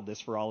 Jesus modeled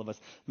this for all of us.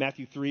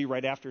 Matthew 3,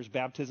 right after his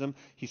baptism,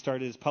 he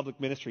started his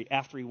public ministry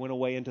after he went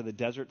away into the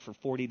desert for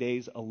 40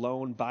 days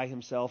alone by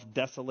himself,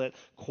 desolate,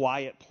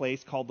 quiet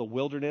place called the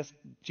wilderness.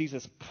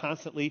 Jesus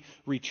constantly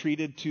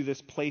retreated to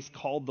this place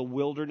called the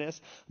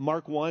wilderness.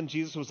 Mark 1,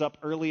 Jesus was up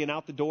early and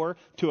out the door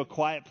to a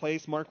quiet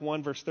place. Mark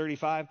 1, verse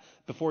 35,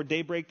 before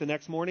daybreak the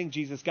next morning,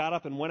 Jesus got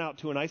up and went out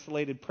to an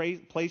isolated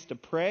place to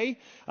pray.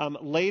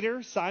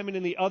 Later, Simon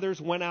and the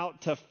others went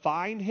out to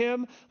find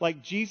him.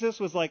 Like Jesus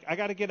was like, I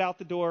got to get out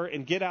the door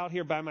and get out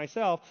here by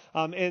myself.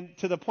 And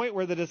to the point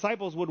where the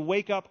disciples would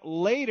wake up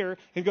later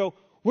and go,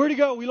 where'd he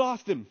go? We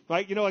lost him.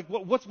 Right? You know, like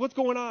what's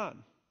going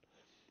on?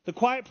 The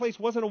quiet place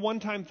wasn't a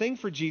one-time thing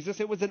for Jesus.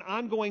 It was an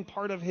ongoing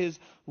part of his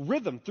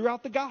rhythm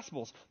throughout the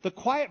Gospels. The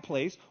quiet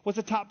place was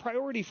a top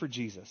priority for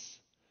Jesus.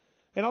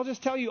 And I'll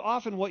just tell you,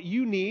 often what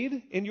you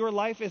need in your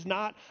life is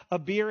not a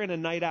beer and a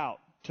night out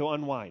to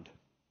unwind.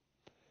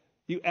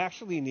 You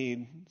actually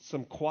need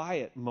some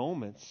quiet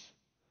moments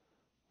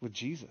with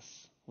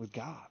Jesus, with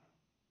God.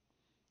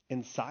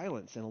 and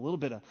silence and a little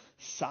bit of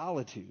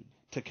solitude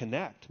to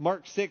connect.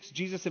 Mark 6,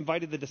 Jesus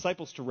invited the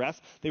disciples to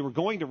rest. They were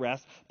going to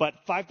rest, but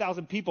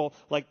 5,000 people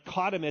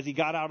caught him as he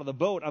got out of the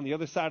boat on the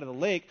other side of the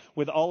lake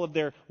with all of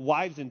their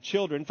wives and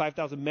children.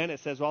 5,000 men, it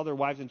says, all their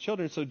wives and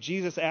children. So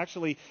Jesus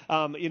actually,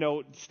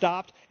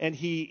 stopped and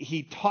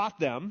he taught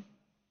them,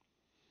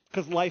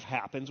 because life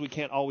happens. We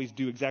can't always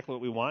do exactly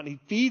what we want. And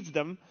he feeds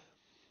them.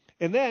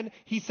 And then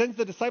he sends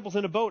the disciples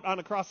in a boat on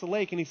across the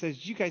lake, and he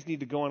says, you guys need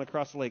to go on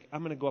across the lake.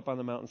 I'm going to go up on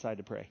the mountainside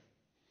to pray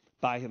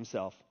by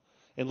himself.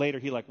 And later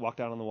he walked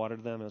out on the water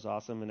to them. It was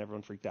awesome, and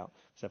everyone freaked out,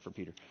 except for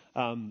Peter.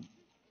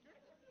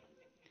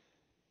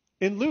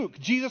 In Luke,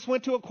 Jesus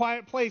went to a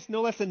quiet place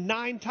no less than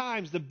 9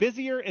 times. The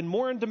busier and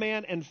more in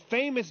demand and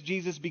famous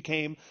Jesus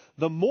became,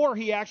 the more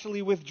he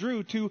actually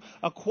withdrew to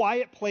a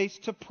quiet place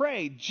to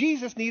pray.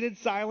 Jesus needed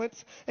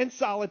silence and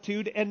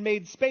solitude and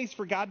made space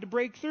for God to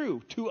break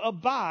through, to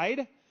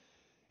abide.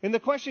 And the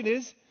question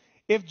is,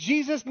 if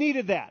Jesus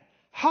needed that,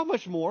 how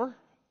much more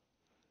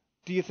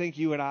do you think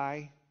you and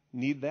I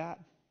need that?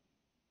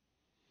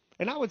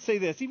 And I would say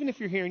this, even if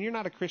you're here and you're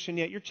not a Christian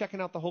yet, you're checking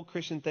out the whole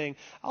Christian thing,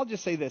 I'll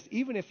just say this,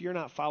 even if you're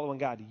not following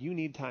God, you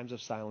need times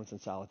of silence and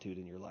solitude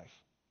in your life.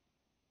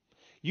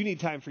 You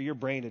need time for your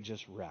brain to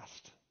just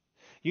rest.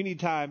 You need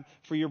time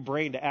for your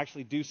brain to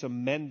actually do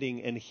some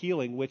mending and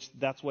healing, which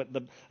that's what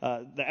the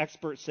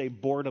experts say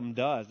boredom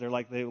does. They're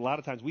a lot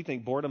of times we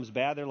think boredom's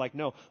bad. They're like,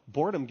 no,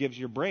 boredom gives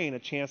your brain a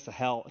chance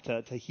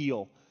to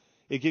heal.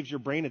 It gives your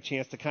brain a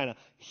chance to kind of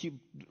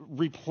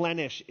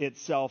replenish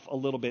itself a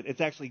little bit.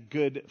 It's actually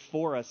good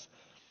for us.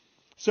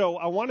 So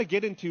I want to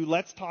get into,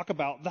 let's talk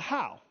about the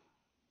how,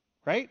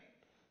 right?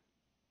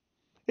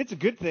 It's a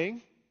good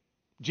thing.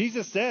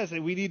 Jesus says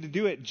that we need to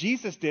do it.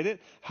 Jesus did it.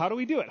 How do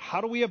we do it?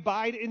 How do we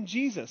abide in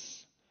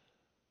Jesus?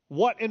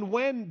 What and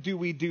when do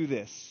we do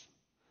this?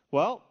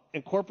 Well,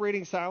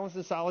 incorporating silence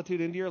and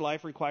solitude into your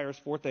life requires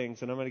 4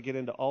 things, and I'm going to get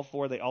into all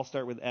 4. They all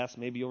start with S.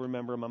 Maybe you'll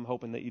remember them. I'm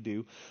hoping that you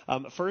do.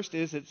 First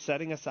is it's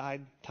setting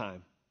aside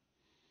time.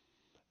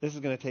 This is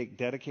going to take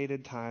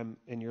dedicated time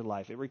in your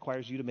life. It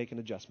requires you to make an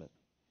adjustment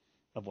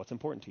of what's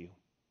important to you.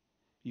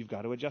 You've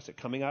got to adjust it.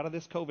 Coming out of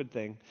this COVID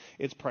thing,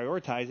 it's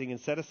prioritizing and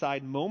set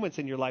aside moments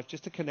in your life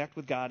just to connect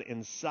with God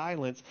in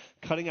silence,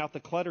 cutting out the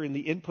clutter in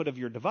the input of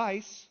your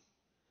device.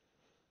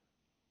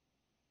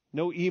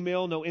 No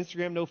email, no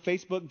Instagram, no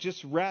Facebook,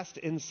 just rest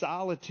in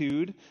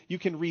solitude. You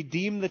can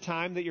redeem the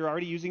time that you're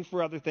already using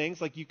for other things.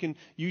 Like you can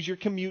use your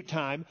commute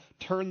time,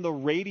 turn the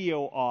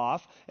radio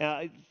off.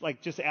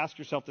 Just ask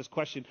yourself this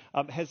question.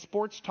 Has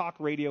sports talk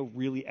radio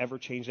really ever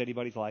changed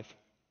anybody's life?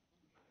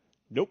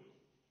 Nope.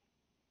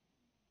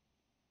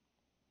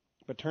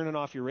 But turning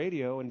off your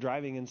radio and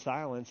driving in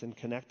silence and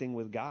connecting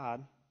with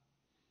God,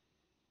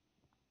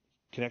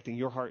 connecting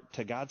your heart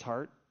to God's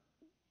heart,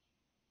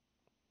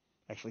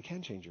 actually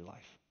can change your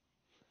life.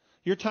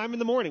 Your time in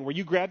the morning where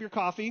you grab your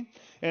coffee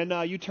and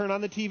you turn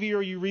on the TV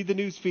or you read the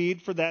news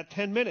feed for that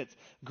 10 minutes.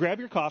 Grab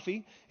your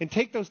coffee and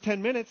take those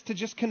 10 minutes to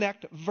just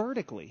connect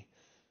vertically.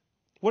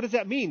 What does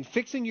that mean?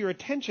 Fixing your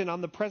attention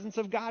on the presence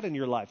of God in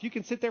your life. You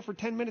can sit there for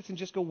 10 minutes and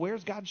just go,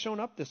 where's God shown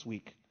up this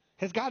week?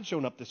 Has God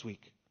shown up this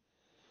week?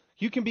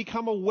 You can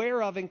become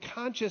aware of and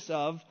conscious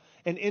of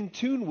and in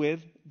tune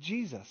with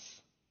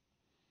Jesus.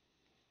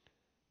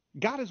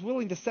 God is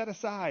willing to set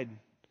aside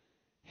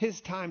His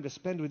time to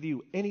spend with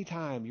you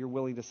anytime you're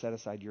willing to set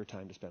aside your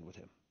time to spend with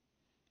Him.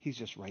 He's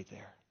just right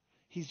there.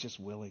 He's just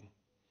willing.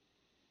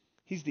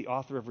 He's the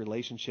author of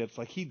relationships.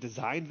 He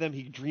designed them.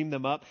 He dreamed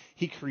them up.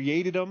 He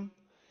created them.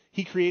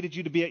 He created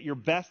you to be at your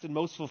best and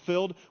most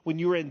fulfilled when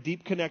you are in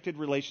deep connected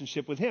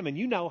relationship with Him. And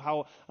you know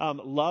how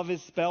love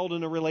is spelled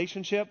in a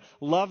relationship.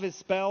 Love is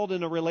spelled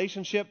in a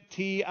relationship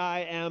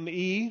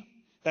T-I-M-E.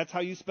 That's how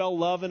you spell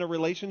love in a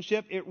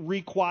relationship. It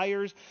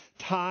requires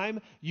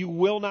time. You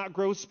will not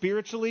grow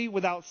spiritually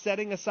without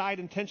setting aside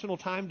intentional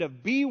time to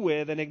be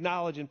with and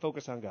acknowledge and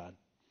focus on God.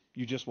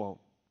 You just won't.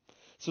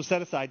 So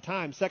set aside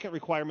time. Second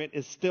requirement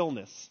is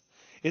stillness.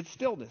 It's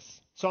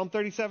stillness. Psalm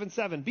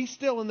 37:7. Be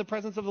still in the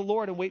presence of the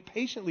Lord and wait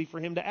patiently for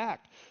Him to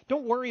act.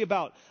 Don't worry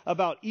about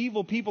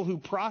evil people who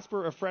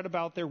prosper or fret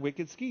about their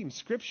wicked schemes.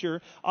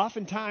 Scripture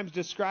oftentimes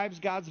describes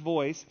God's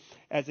voice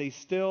as a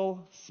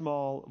still,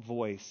 small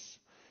voice.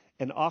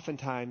 And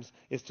oftentimes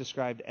it's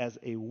described as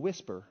a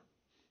whisper.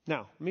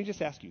 Now, let me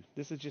just ask you.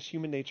 This is just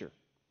human nature.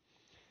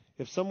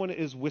 If someone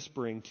is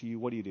whispering to you,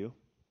 what do?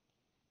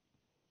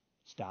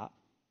 Stop.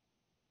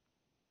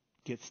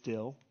 Get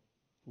still.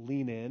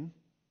 Lean in.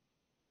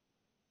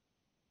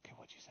 Okay,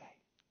 what'd you say?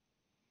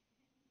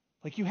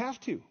 You have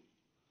to.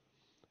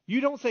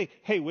 You don't say,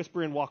 hey,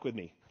 whisper and walk with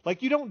me.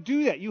 You don't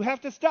do that. You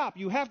have to stop.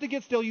 You have to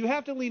get still. You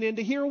have to lean in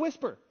to hear a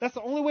whisper. That's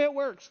the only way it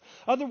works.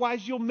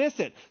 Otherwise, you'll miss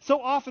it.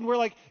 So often we're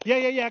like,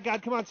 yeah,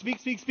 God, come on, speak.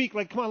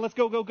 Come on, let's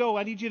go.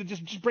 I need you to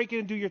just break in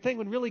and do your thing.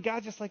 When really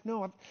God's just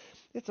no,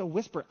 it's a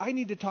whisper. I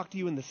need to talk to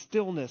you in the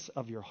stillness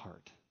of your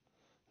heart,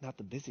 not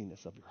the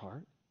busyness of your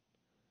heart.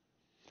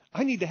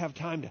 I need to have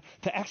time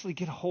to actually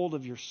get a hold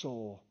of your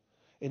soul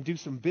and do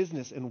some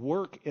business and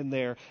work in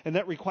there. And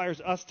that requires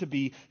us to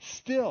be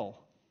still.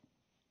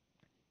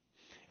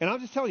 And I'm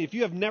just telling you, if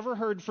you have never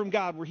heard from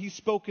God where he's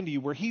spoken to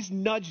you, where he's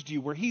nudged you,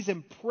 where he's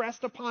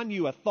impressed upon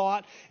you a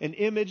thought, an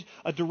image,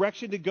 a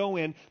direction to go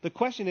in, the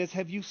question is,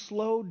 have you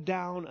slowed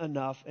down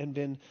enough and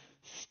been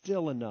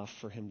still enough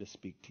for him to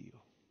speak to you?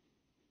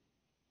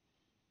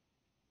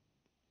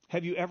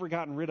 Have you ever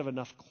gotten rid of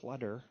enough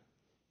clutter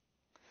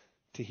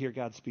to hear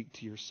God speak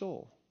to your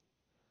soul?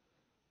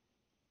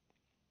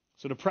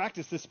 So to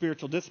practice this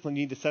spiritual discipline,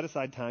 you need to set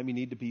aside time. You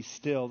need to be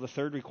still. The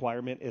third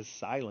requirement is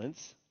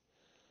silence.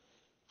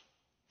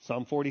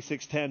 Psalm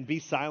 46:10, be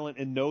silent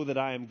and know that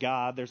I am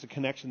God. There's a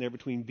connection there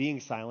between being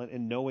silent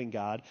and knowing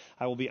God.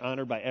 I will be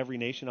honored by every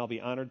nation. I'll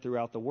be honored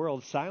throughout the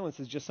world.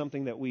 Silence is just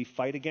something that we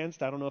fight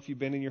against. I don't know if you've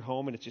been in your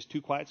home and it's just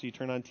too quiet, so you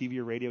turn on TV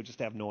or radio just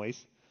to have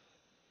noise.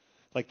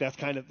 Like that's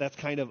kind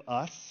of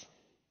us.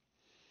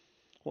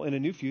 Well, in a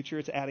new future,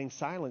 it's adding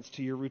silence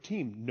to your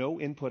routine. No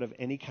input of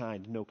any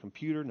kind. No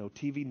computer, no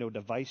TV, no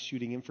device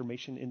shooting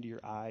information into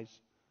your eyes.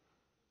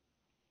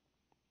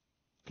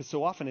 Because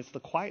so often it's the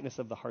quietness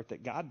of the heart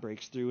that God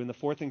breaks through. And the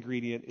fourth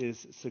ingredient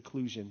is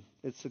seclusion.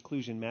 It's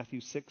seclusion, Matthew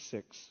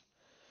 6:6.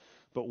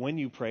 But when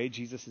you pray,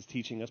 Jesus is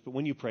teaching us, but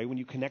when you pray, when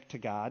you connect to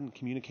God and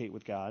communicate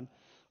with God,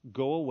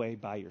 go away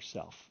by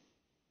yourself.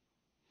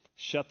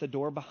 Shut the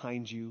door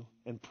behind you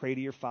and pray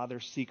to your Father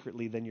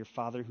secretly. Then your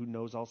Father who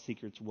knows all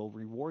secrets will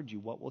reward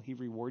you. What will he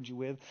reward you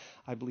with?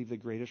 I believe the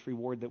greatest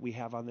reward that we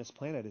have on this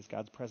planet is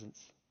God's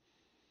presence.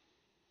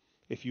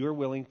 If you are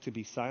willing to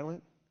be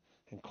silent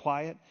and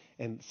quiet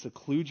and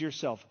seclude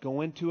yourself,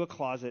 go into a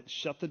closet,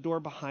 shut the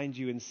door behind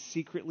you, and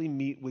secretly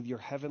meet with your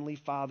heavenly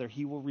Father,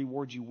 he will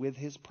reward you with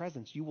his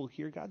presence. You will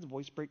hear God's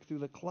voice break through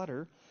the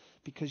clutter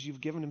because you've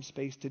given him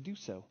space to do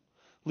so.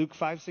 Luke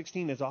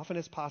 5:16, as often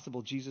as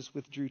possible, Jesus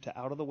withdrew to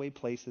out-of-the-way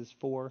places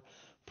for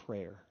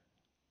prayer.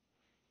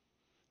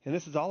 And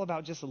this is all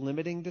about just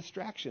limiting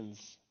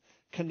distractions,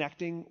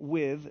 connecting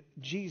with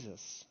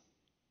Jesus.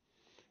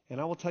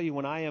 And I will tell you,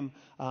 when I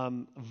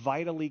am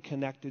vitally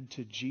connected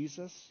to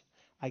Jesus,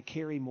 I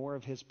carry more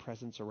of his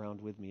presence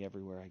around with me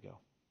everywhere I go.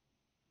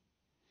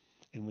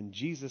 And when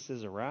Jesus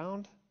is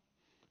around,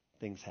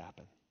 things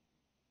happen.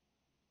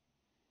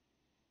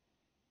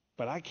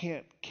 But I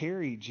can't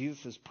carry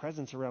Jesus'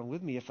 presence around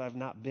with me if I've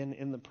not been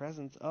in the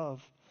presence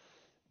of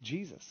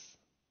Jesus.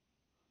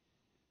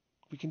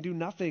 We can do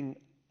nothing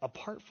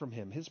apart from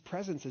him. His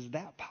presence is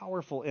that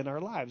powerful in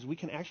our lives. We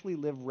can actually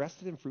live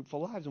rested and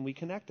fruitful lives when we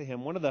connect to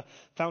him. One of the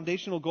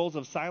foundational goals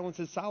of Silence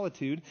is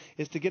Solitude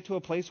is to get to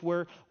a place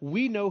where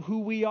we know who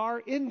we are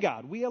in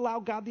God. We allow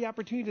God the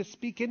opportunity to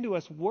speak into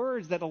us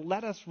words that'll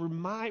let us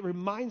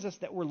reminds us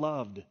that we're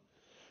loved.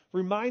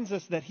 Reminds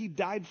us that he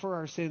died for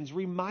our sins.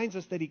 Reminds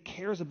us that he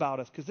cares about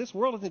us. Because this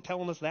world isn't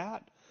telling us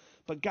that.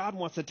 But God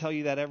wants to tell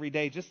you that every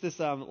day. Just this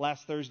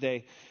last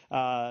Thursday,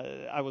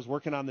 I was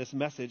working on this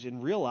message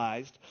and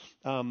realized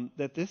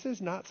that this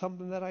is not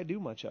something that I do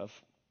much of.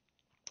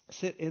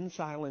 Sit in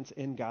silence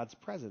in God's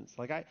presence.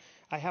 Like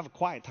I have a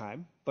quiet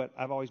time, but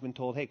I've always been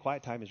told, hey,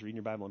 quiet time is reading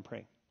your Bible and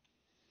praying.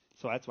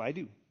 So that's what I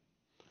do.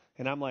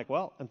 And I'm like,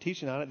 well, I'm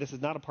teaching on it. This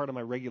is not a part of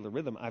my regular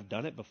rhythm. I've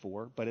done it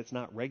before, but it's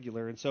not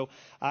regular. And so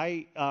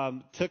I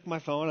took my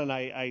phone and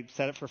I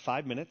set it for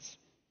 5 minutes.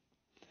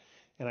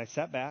 And I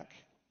sat back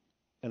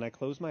and I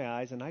closed my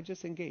eyes and I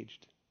just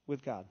engaged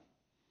with God.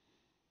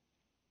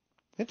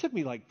 It took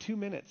me like 2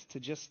 minutes to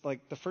just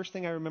like, the first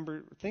thing I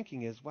remember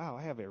thinking is, wow,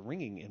 I have a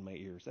ringing in my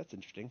ears. That's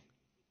interesting.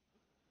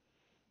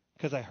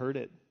 Because I heard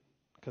it,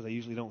 because I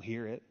usually don't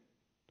hear it.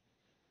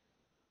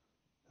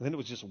 And then it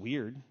was just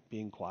weird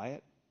being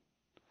quiet.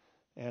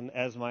 And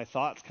as my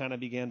thoughts kind of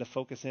began to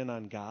focus in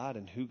on God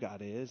and who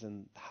God is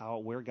and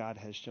where God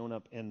has shown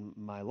up in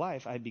my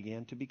life, I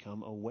began to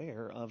become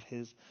aware of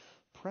his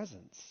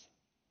presence.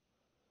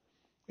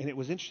 And it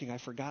was interesting. I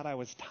forgot I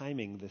was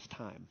timing this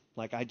time.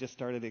 Like I just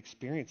started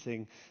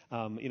experiencing,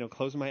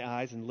 closing my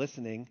eyes and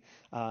listening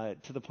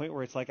to the point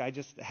where it's like I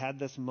just had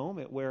this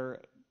moment where,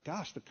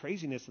 gosh, the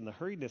craziness and the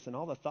hurriedness and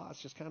all the thoughts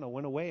just kind of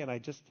went away, and I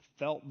just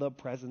felt the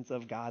presence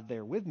of God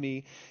there with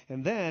me.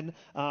 And then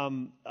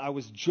I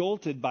was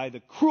jolted by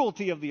the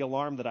cruelty of the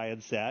alarm that I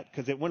had set,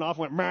 because it went off,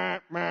 went, meh,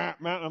 meh,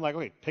 meh. I'm like,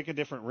 okay, pick a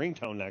different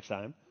ringtone next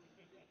time.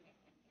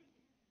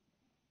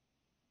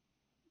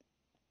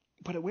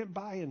 But it went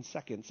by in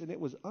seconds, and it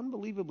was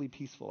unbelievably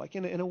peaceful, like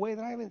in a way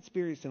that I haven't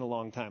experienced in a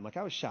long time. Like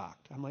I was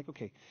shocked. I'm like,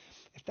 okay,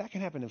 if that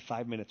can happen in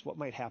 5 minutes, what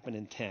might happen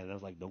in 10? And I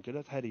was like, don't get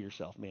ahead of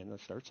yourself, man.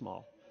 Let's start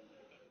small.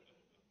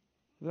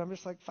 But I'm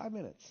just like 5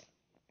 minutes.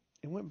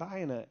 It went by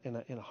in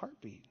a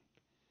heartbeat.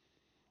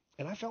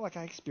 And I felt like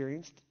I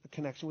experienced a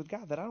connection with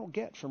God that I don't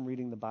get from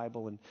reading the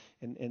Bible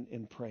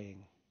and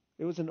praying.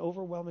 It was an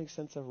overwhelming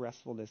sense of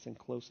restfulness and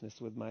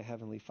closeness with my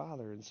Heavenly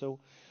Father. And so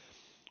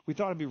we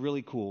thought it'd be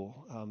really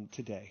cool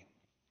today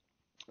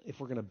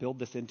if we're going to build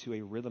this into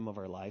a rhythm of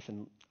our life.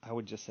 And I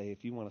would just say,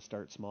 if you want to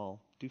start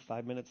small, do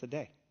 5 minutes a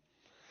day.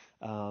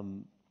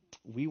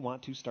 We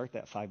want to start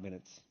that 5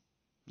 minutes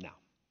now.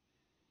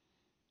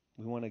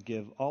 We want to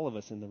give all of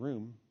us in the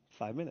room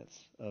 5 minutes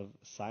of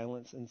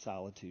silence and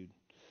solitude.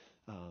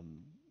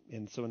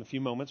 And so in a few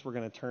moments, we're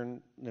going to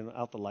turn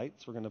out the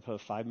lights. We're going to put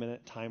a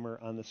 5-minute timer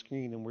on the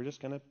screen, and we're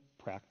just going to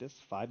practice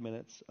 5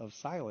 minutes of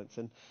silence.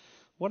 And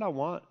what I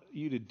want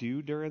you to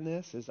do during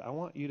this is I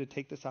want you to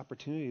take this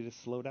opportunity to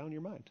slow down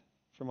your mind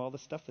from all the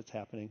stuff that's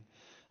happening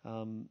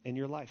in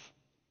your life.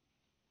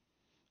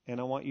 And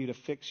I want you to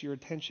fix your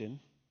attention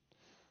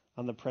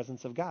on the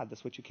presence of God.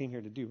 That's what you came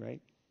here to do,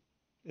 right?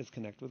 Is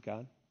connect with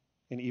God.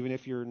 And even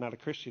if you're not a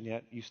Christian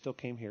yet, you still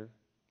came here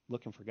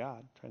looking for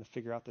God, trying to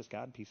figure out this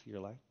God piece of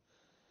your life.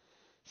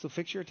 So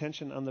fix your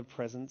attention on the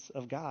presence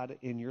of God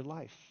in your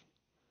life.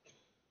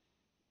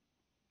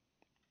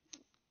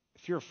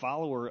 If you're a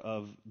follower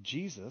of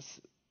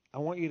Jesus, I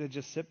want you to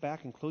just sit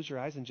back and close your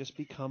eyes and just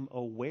become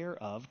aware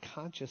of,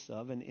 conscious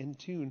of, and in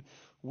tune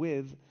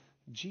with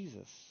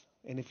Jesus.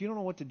 And if you don't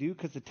know what to do,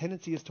 because the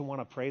tendency is to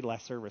want to pray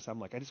last service, I'm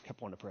like, I just kept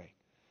wanting to pray.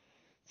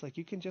 It's like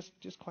you can just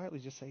quietly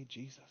just say,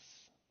 Jesus,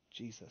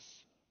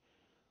 Jesus,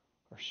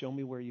 or show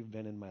me where you've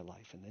been in my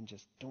life, and then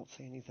just don't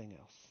say anything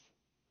else.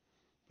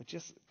 But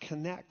just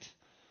connect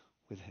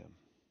with him.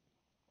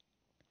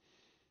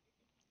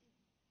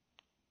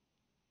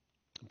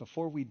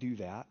 Before we do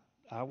that,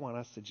 I want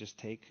us to just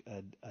take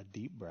a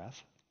deep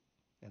breath,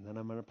 and then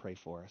I'm going to pray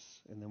for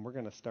us. And then we're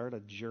going to start a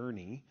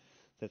journey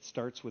that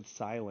starts with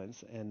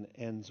silence and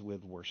ends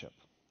with worship.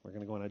 We're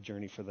going to go on a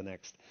journey for the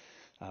next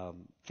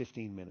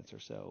 15 minutes or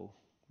so,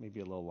 maybe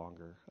a little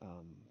longer.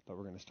 But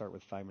we're going to start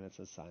with 5 minutes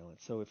of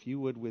silence. So if you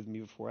would with me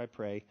before I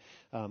pray,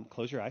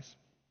 close your eyes.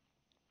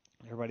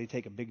 Everybody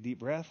take a big deep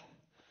breath.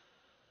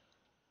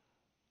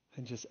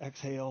 And just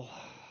exhale.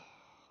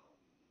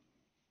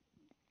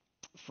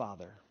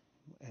 Father,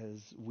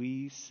 as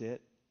we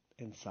sit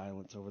in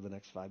silence over the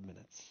next 5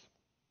 minutes,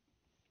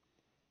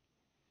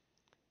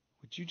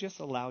 would you just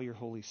allow your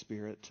Holy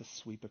Spirit to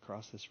sweep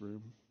across this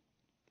room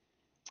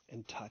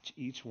and touch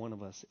each one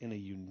of us in a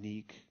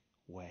unique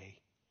way?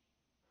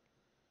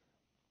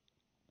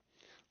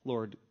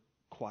 Lord,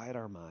 quiet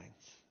our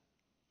minds,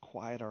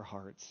 quiet our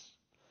hearts,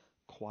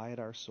 quiet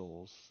our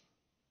souls,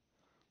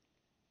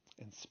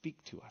 and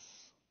speak to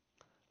us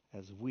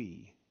as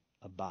we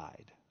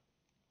abide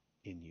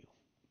in you.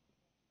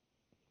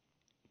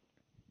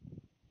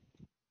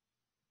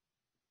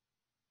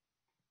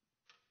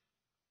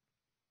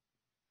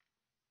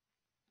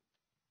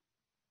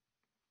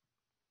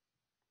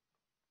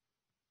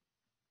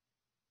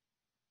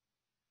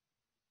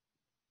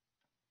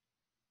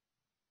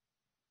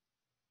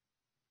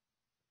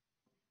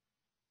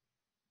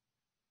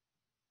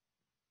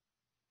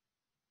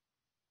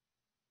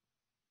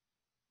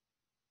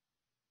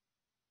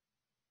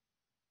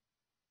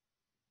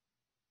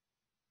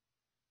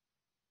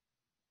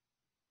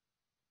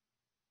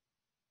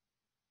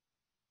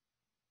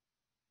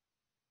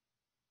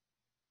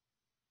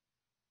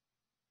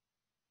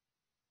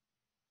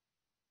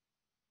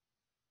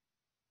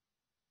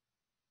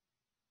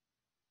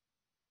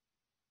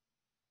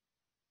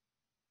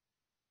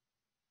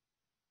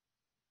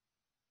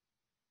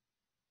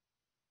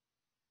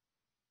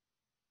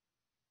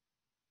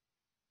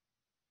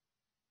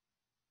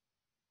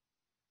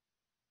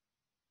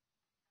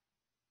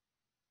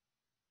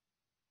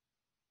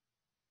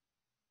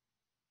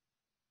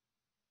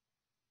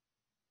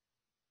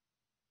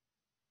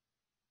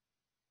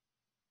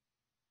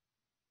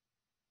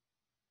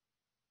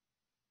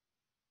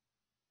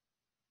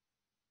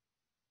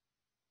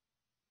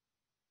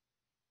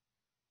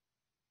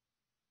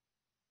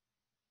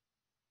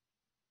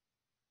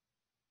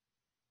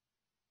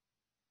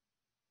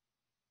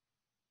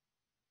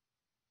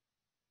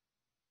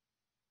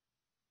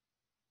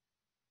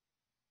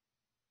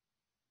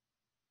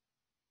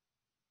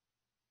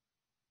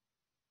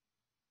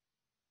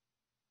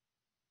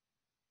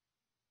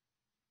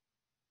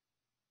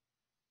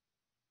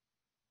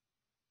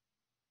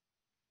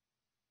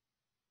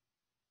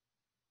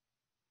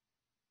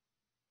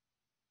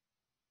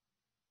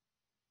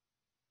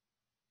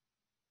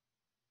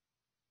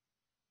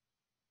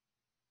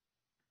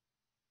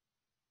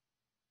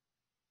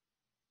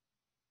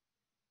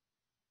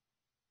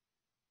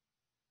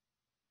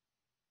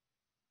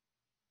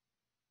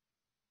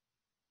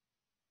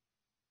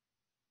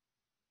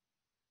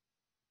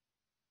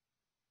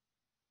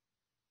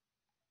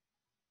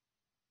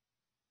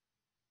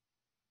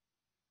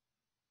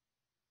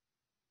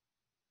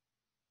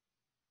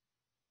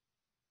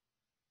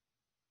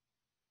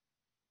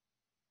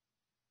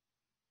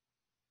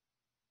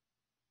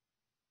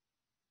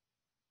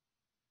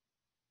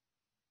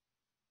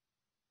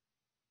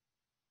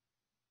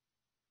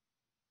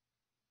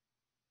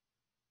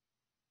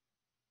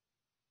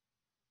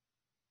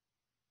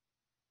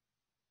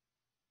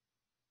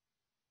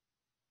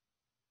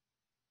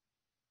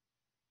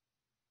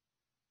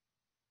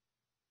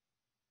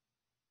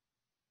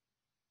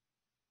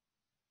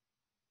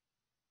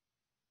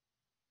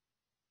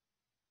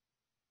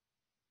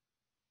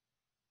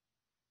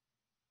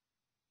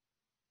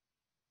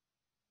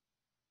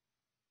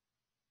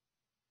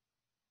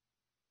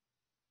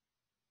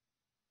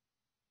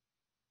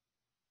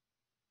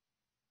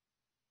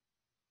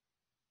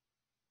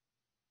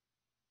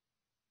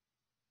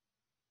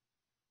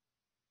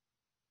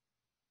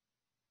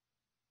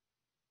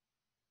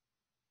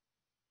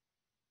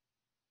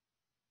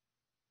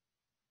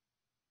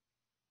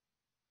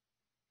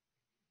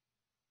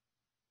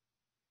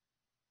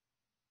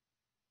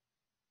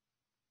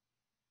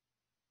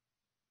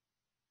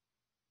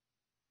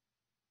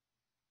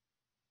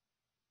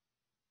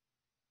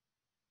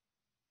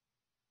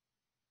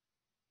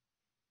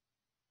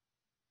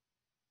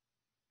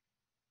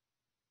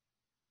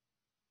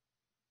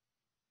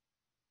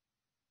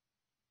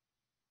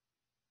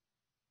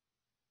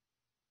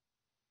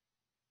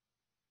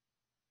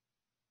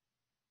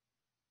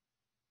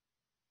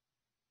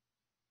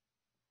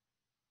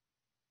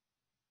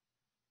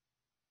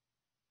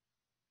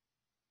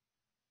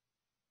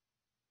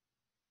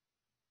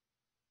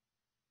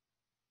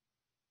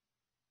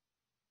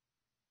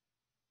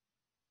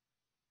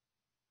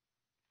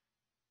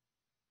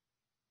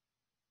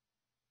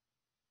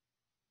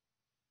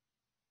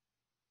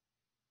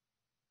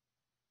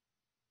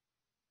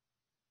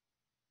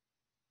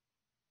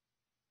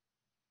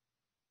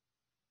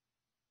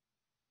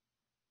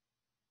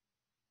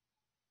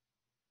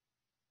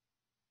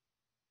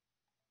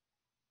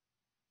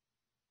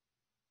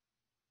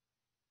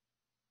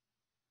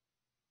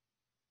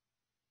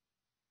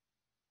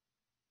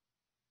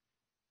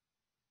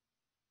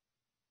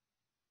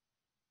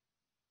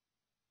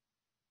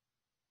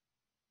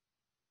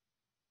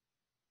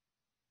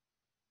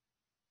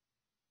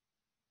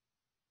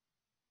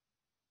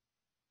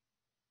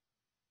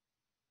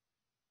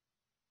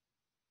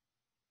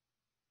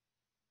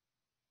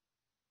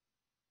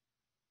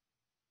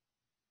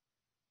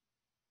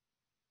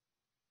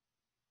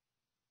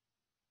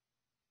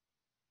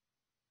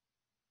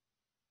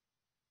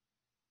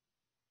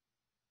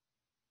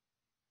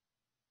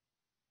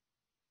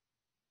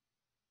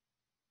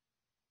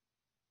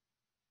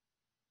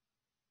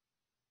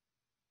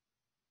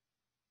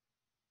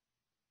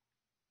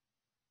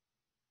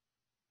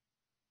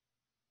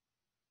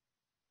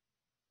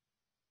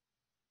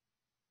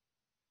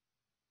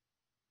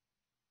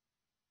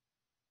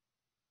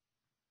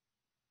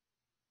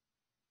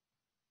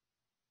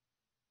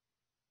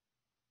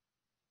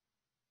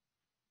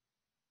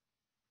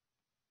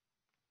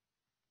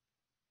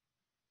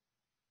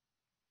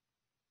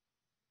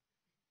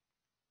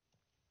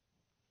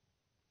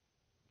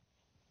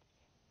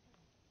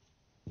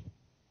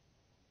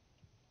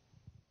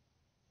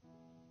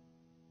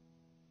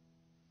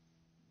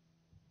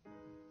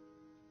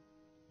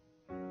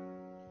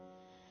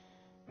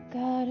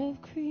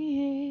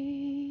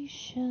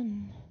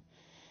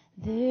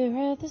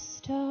 the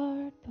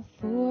start,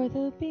 before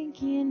the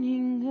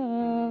beginning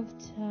of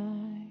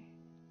time.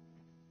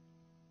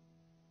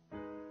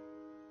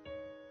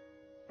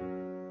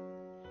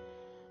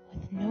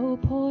 With no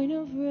point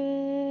of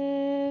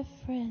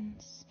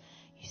reference,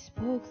 you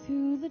spoke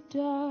through the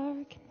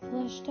dark and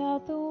fleshed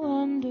out the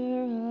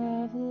wonder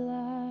of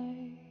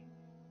life.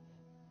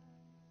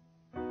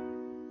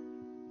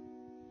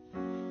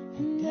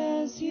 And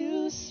as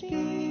you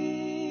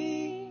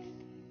speak,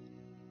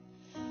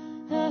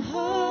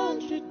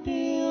 100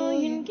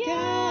 billion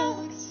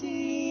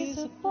galaxies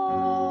are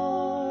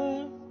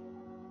born.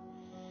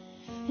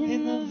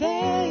 In the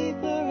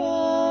vapor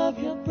of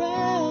your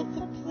breath,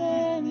 the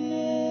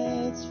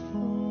planets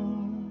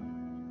form.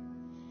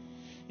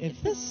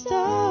 If the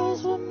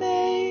stars were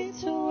made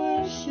to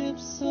worship,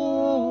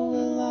 so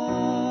will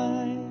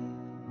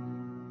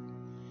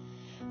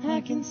I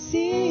can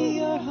see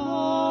your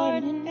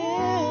heart in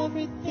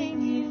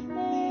everything you've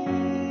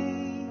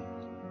made.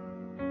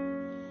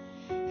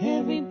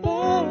 Every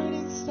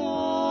burning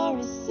star,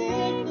 a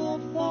signal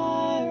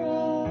fire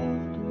of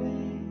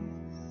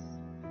grace.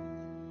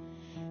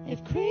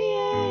 If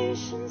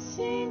creation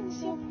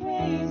sings your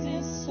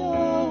praises, so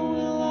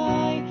will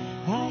I.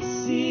 I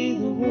see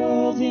the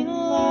world in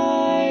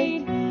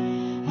light.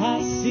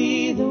 I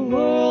see the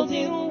world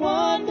in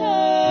wonder.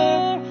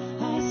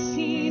 I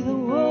see the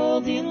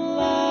world in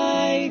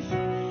life,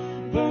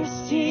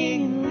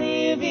 bursting in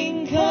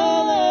living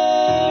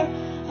color.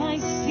 I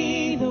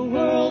see the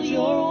world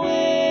your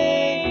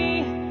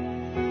way,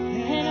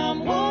 and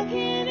I'm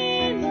walking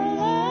in the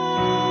light.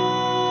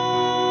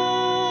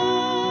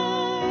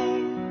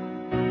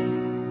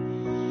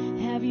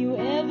 Have you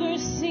ever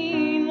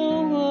seen the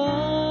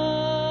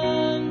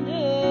wonder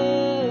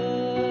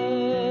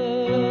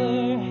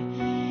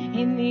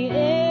in the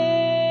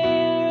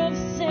air of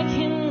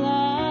second life,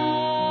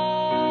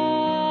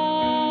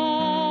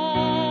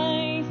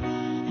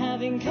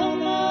 having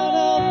come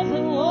out of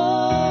the waters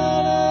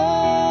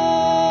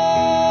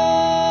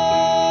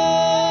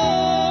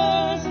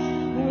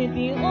with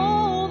the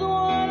old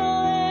one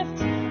left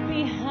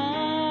behind?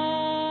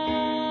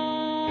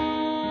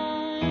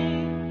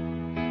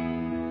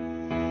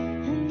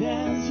 And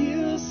as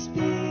you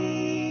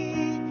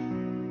speak,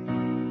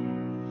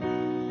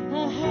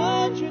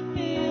 100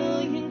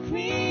 billion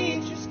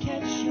creatures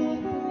catch your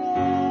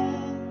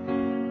breath,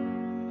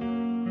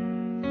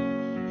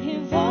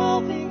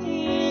 evolving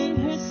in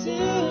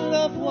pursuit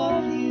of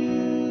what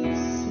you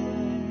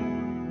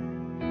said.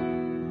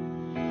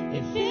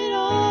 If it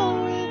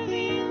all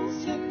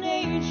reveals your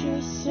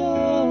nature,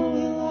 so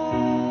will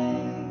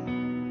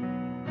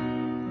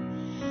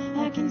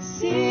I can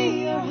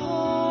see your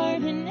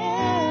heart in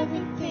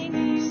everything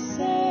you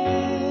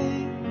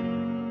say.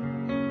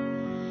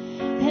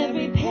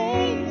 Every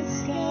painted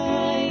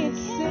sky, it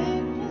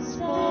signals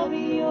of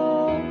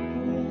your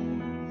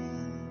grace.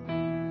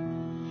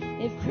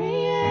 If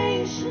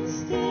creation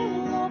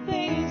still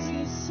obeys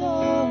you,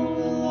 so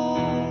will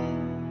I.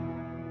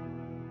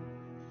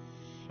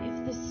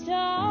 If the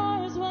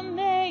stars were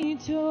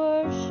made to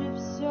worship,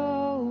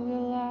 so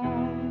will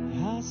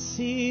I. I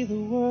see the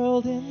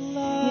world in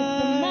light.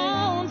 If the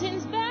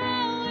mountains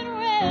bow in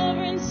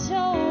reverence,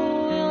 so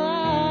will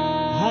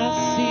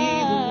I see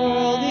the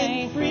world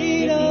in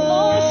freedom. If the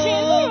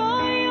oceans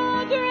roar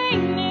your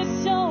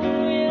greatness, so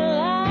will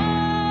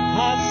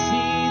I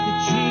see the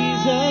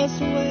Jesus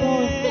way.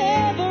 For if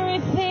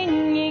everything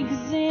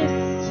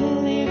exists to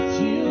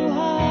lift you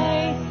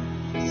high,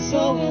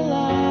 so will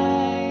I.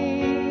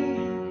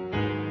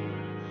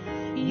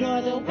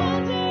 You're the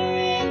wonder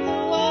in the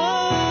world.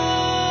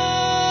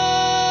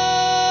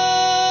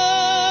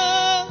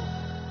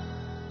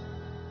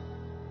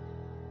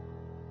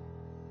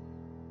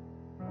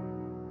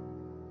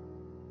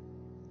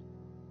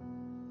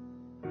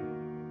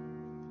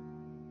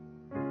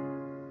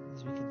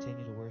 As we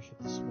continue to worship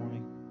this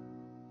morning,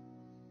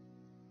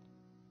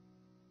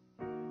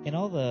 in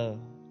all the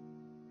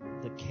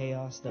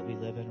chaos that we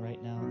live in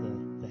right now,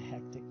 the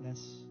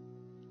hecticness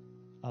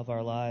of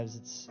our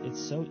lives, it's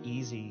so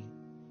easy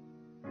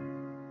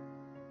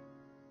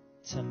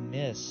to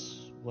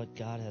miss what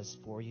God has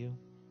for you.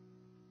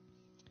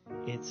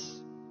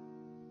 It's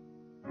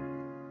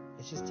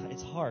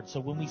hard. So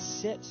when we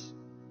sit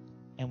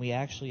and we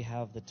actually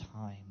have the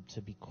time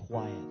to be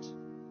quiet,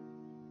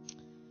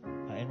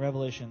 in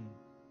Revelation,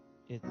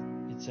 it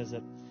says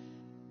that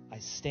I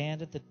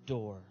stand at the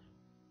door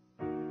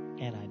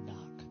and I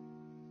knock.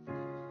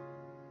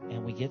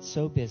 And we get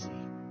so busy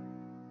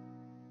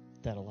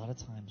that a lot of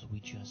times we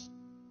just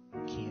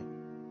can't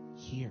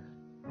hear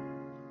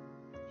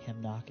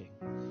Him knocking.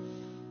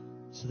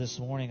 So this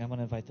morning, I'm going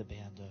to invite the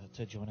band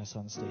to join us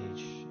on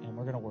stage, and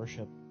we're going to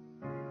worship.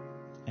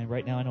 And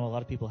right now, I know a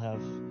lot of people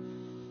have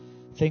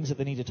things that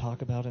they need to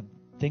talk about and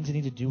things they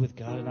need to do with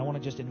God, and I want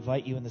to just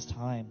invite you in this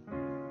time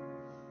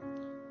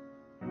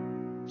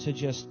to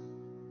just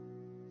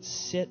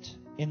sit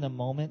in the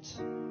moment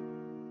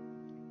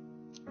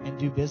and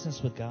do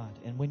business with God.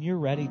 And when you're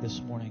ready this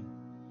morning,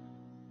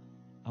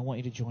 I want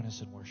you to join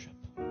us in worship.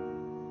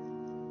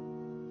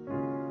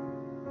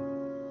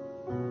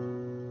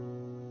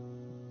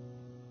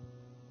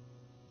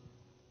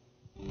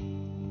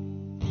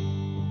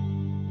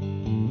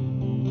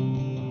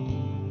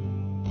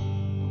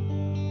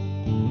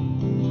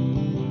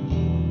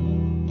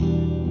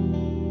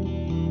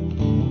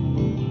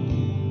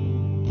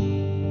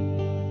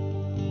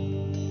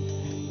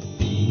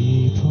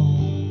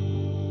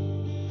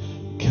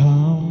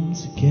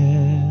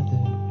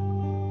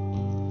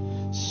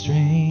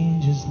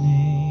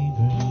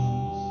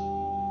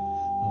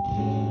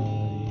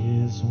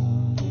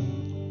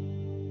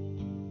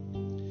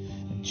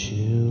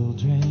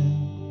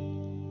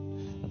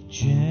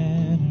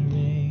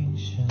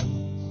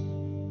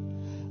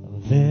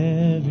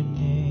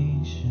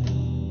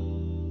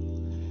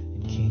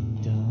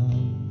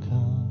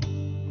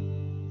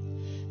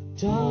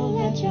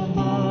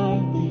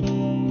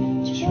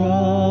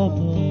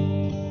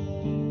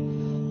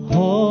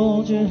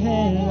 Hold your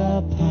head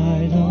up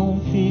high,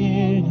 don't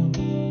fear no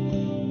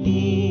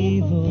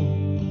evil.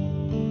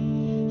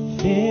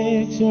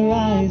 Fix your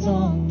eyes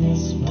on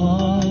this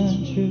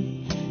one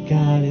truth.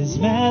 God is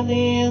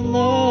madly in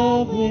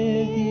love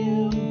with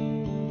you.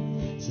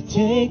 So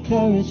take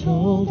courage,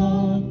 hold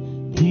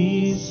on,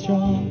 be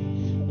strong.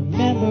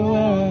 Remember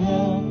where our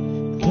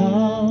help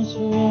comes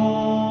from.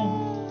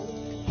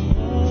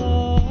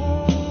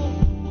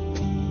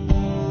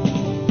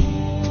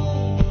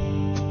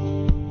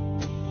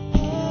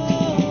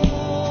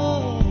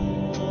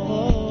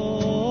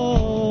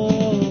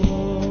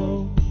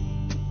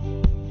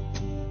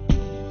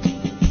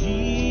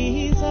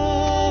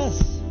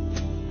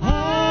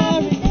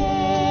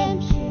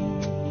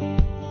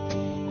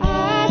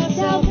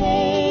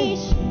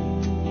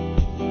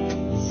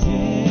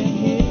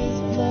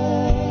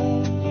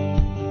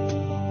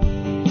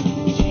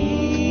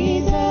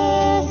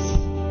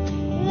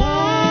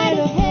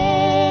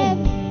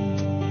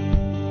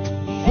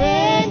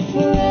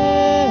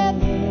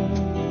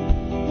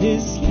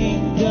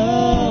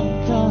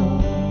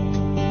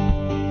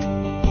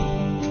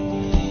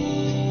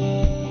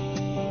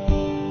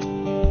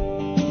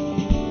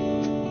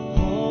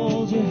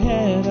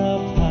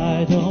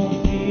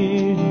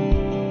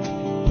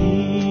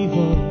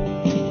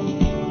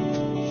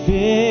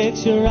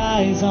 Your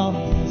eyes on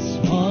this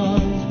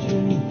one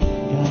truth.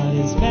 God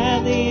is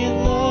madly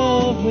in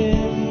love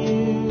with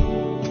you.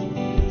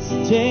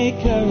 So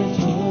take courage,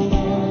 hold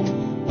on,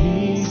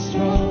 be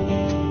strong.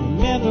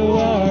 Remember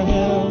where our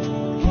help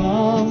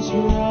comes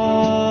from.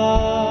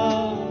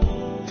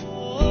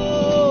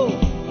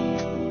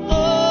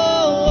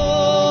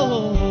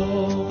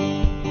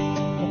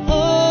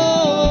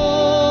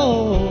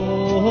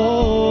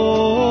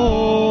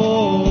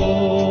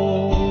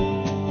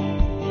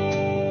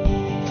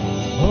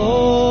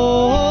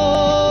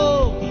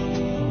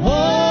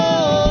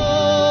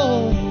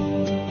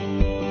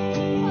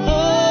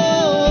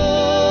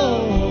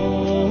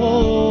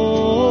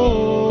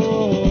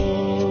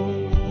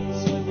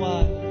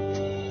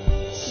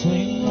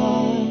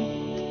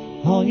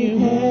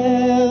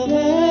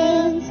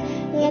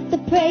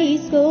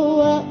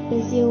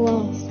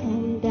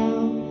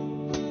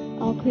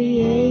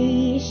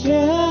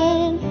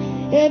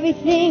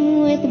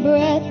 Everything with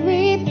breath,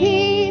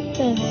 repeat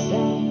the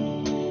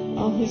sound.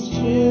 All his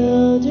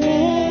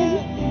children,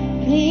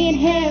 clean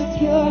hands,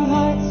 pure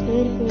hearts,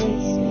 good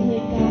grace,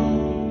 good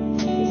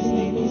God. His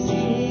name is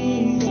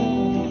Jesus.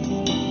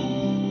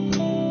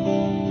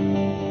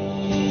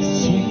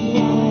 Sing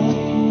loud,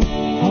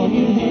 all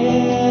you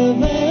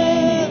heavens,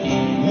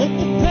 let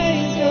the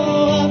praise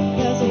go up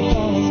as the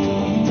walls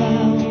come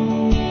down.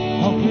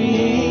 All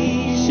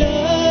creation,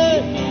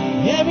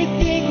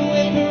 everything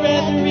with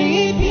breath,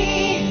 repeat.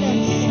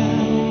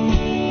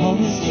 All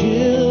his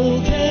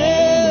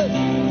children,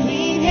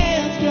 clean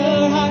hands,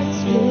 pure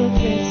hearts, good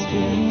grace,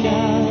 good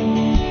God.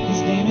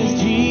 His name is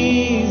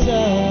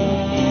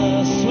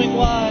Jesus. Swing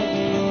wide,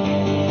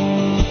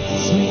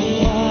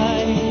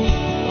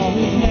 all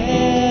in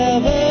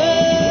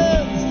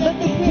heavens. Let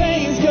the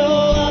praise go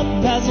up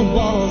as the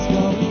walls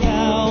come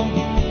down.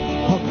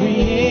 All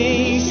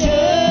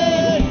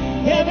creation,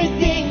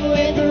 everything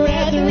with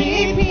breath,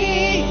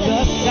 repeat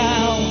the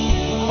sound.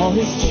 All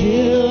his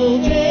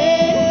children.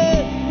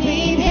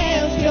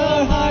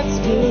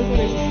 Good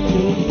grace,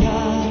 good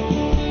God.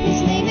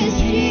 His name is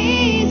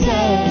Jesus.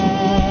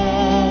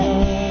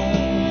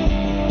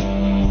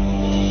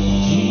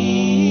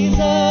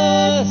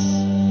 Jesus,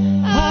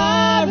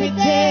 our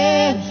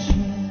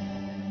redemption,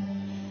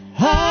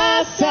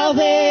 our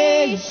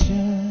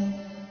salvation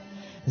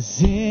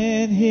is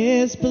in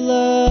his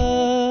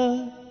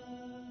blood.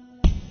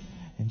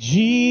 And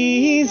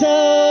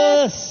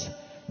Jesus,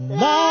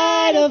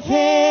 light of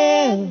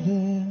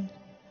heaven,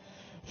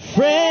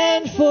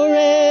 friend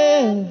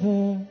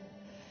forever,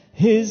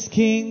 his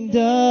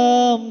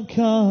kingdom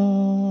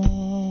come.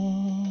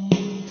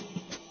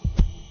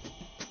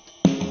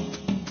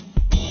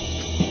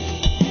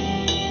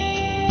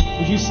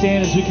 Would you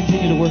stand as we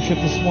continue to worship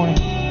this morning?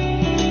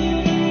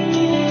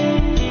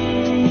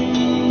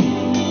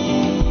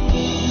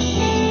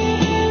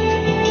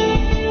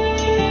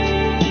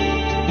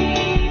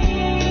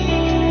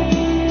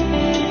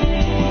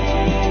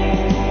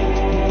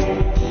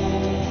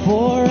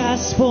 Before I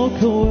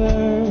spoke a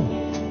word,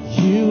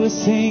 you were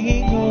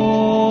singing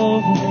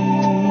over me.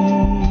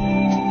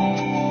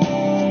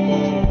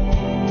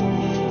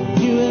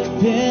 You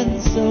have been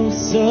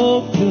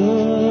so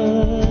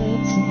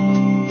good to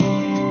me.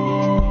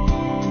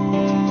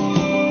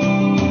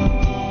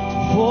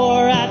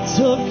 Before I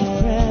took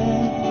a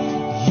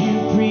breath,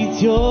 you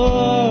breathed your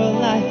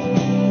life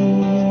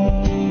in me.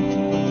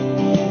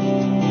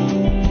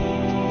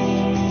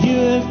 You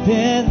have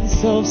been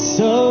so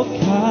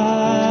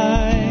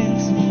kind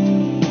to me.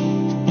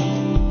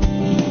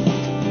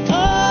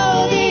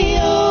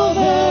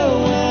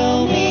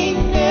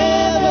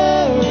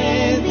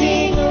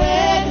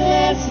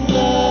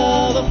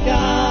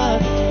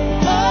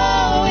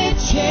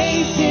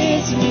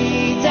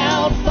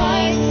 Down,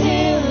 fights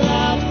till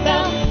I'm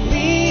found,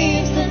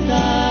 leaves the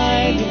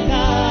 99.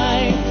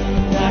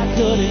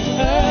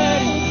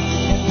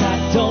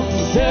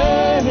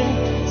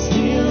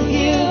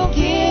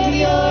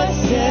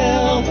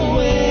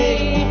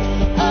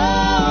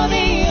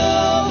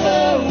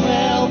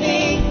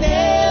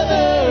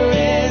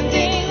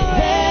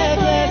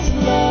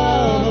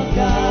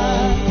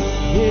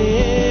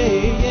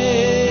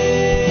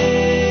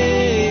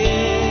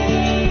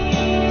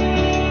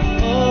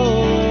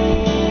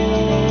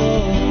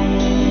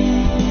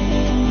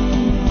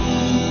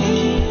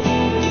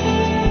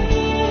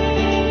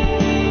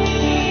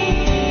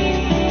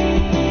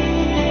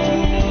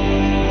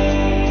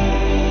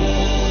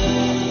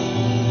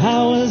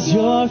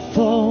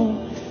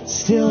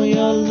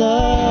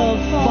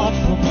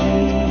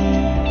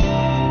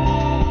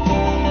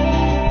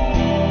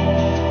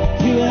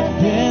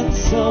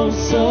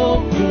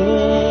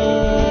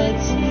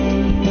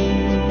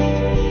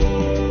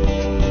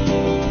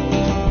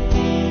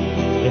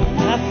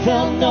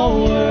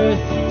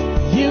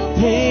 You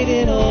paid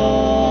it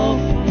all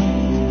for me.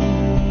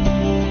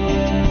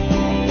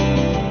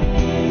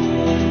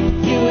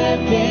 You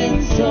have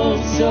been so,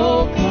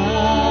 so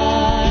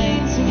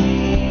kind to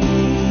me.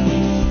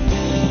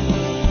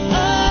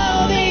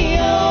 Oh, the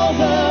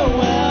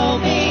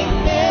overwhelming,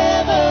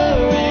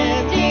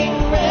 never-ending,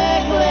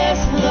 reckless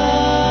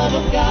love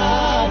of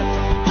God.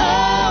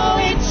 Oh,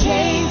 it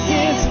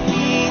chases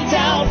me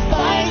down,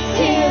 fights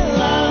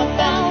till I'm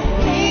found,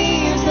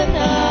 leaves the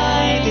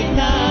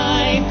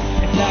 99.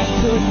 And I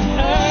couldn't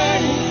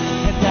earn it,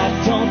 and I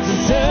don't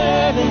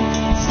deserve it.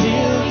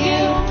 Still,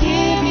 you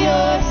give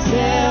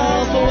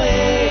yourself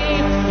away.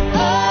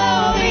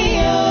 Oh, the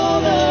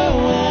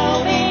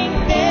overwhelming,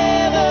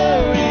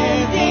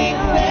 never-ending,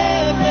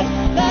 reckless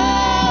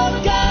love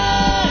of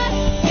God.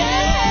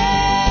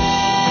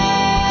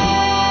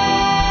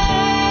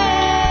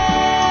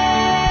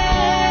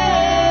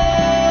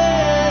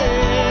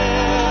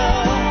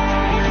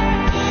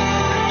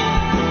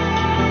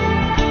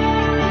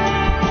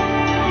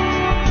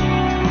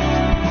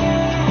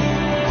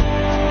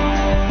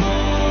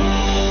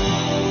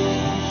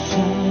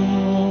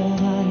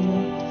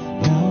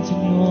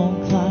 Mountain you won't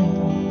climb,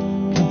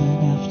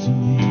 coming after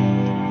me.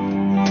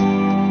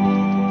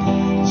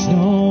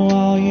 Snow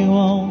wall you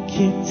won't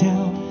kick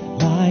down,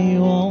 lie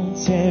you won't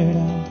tear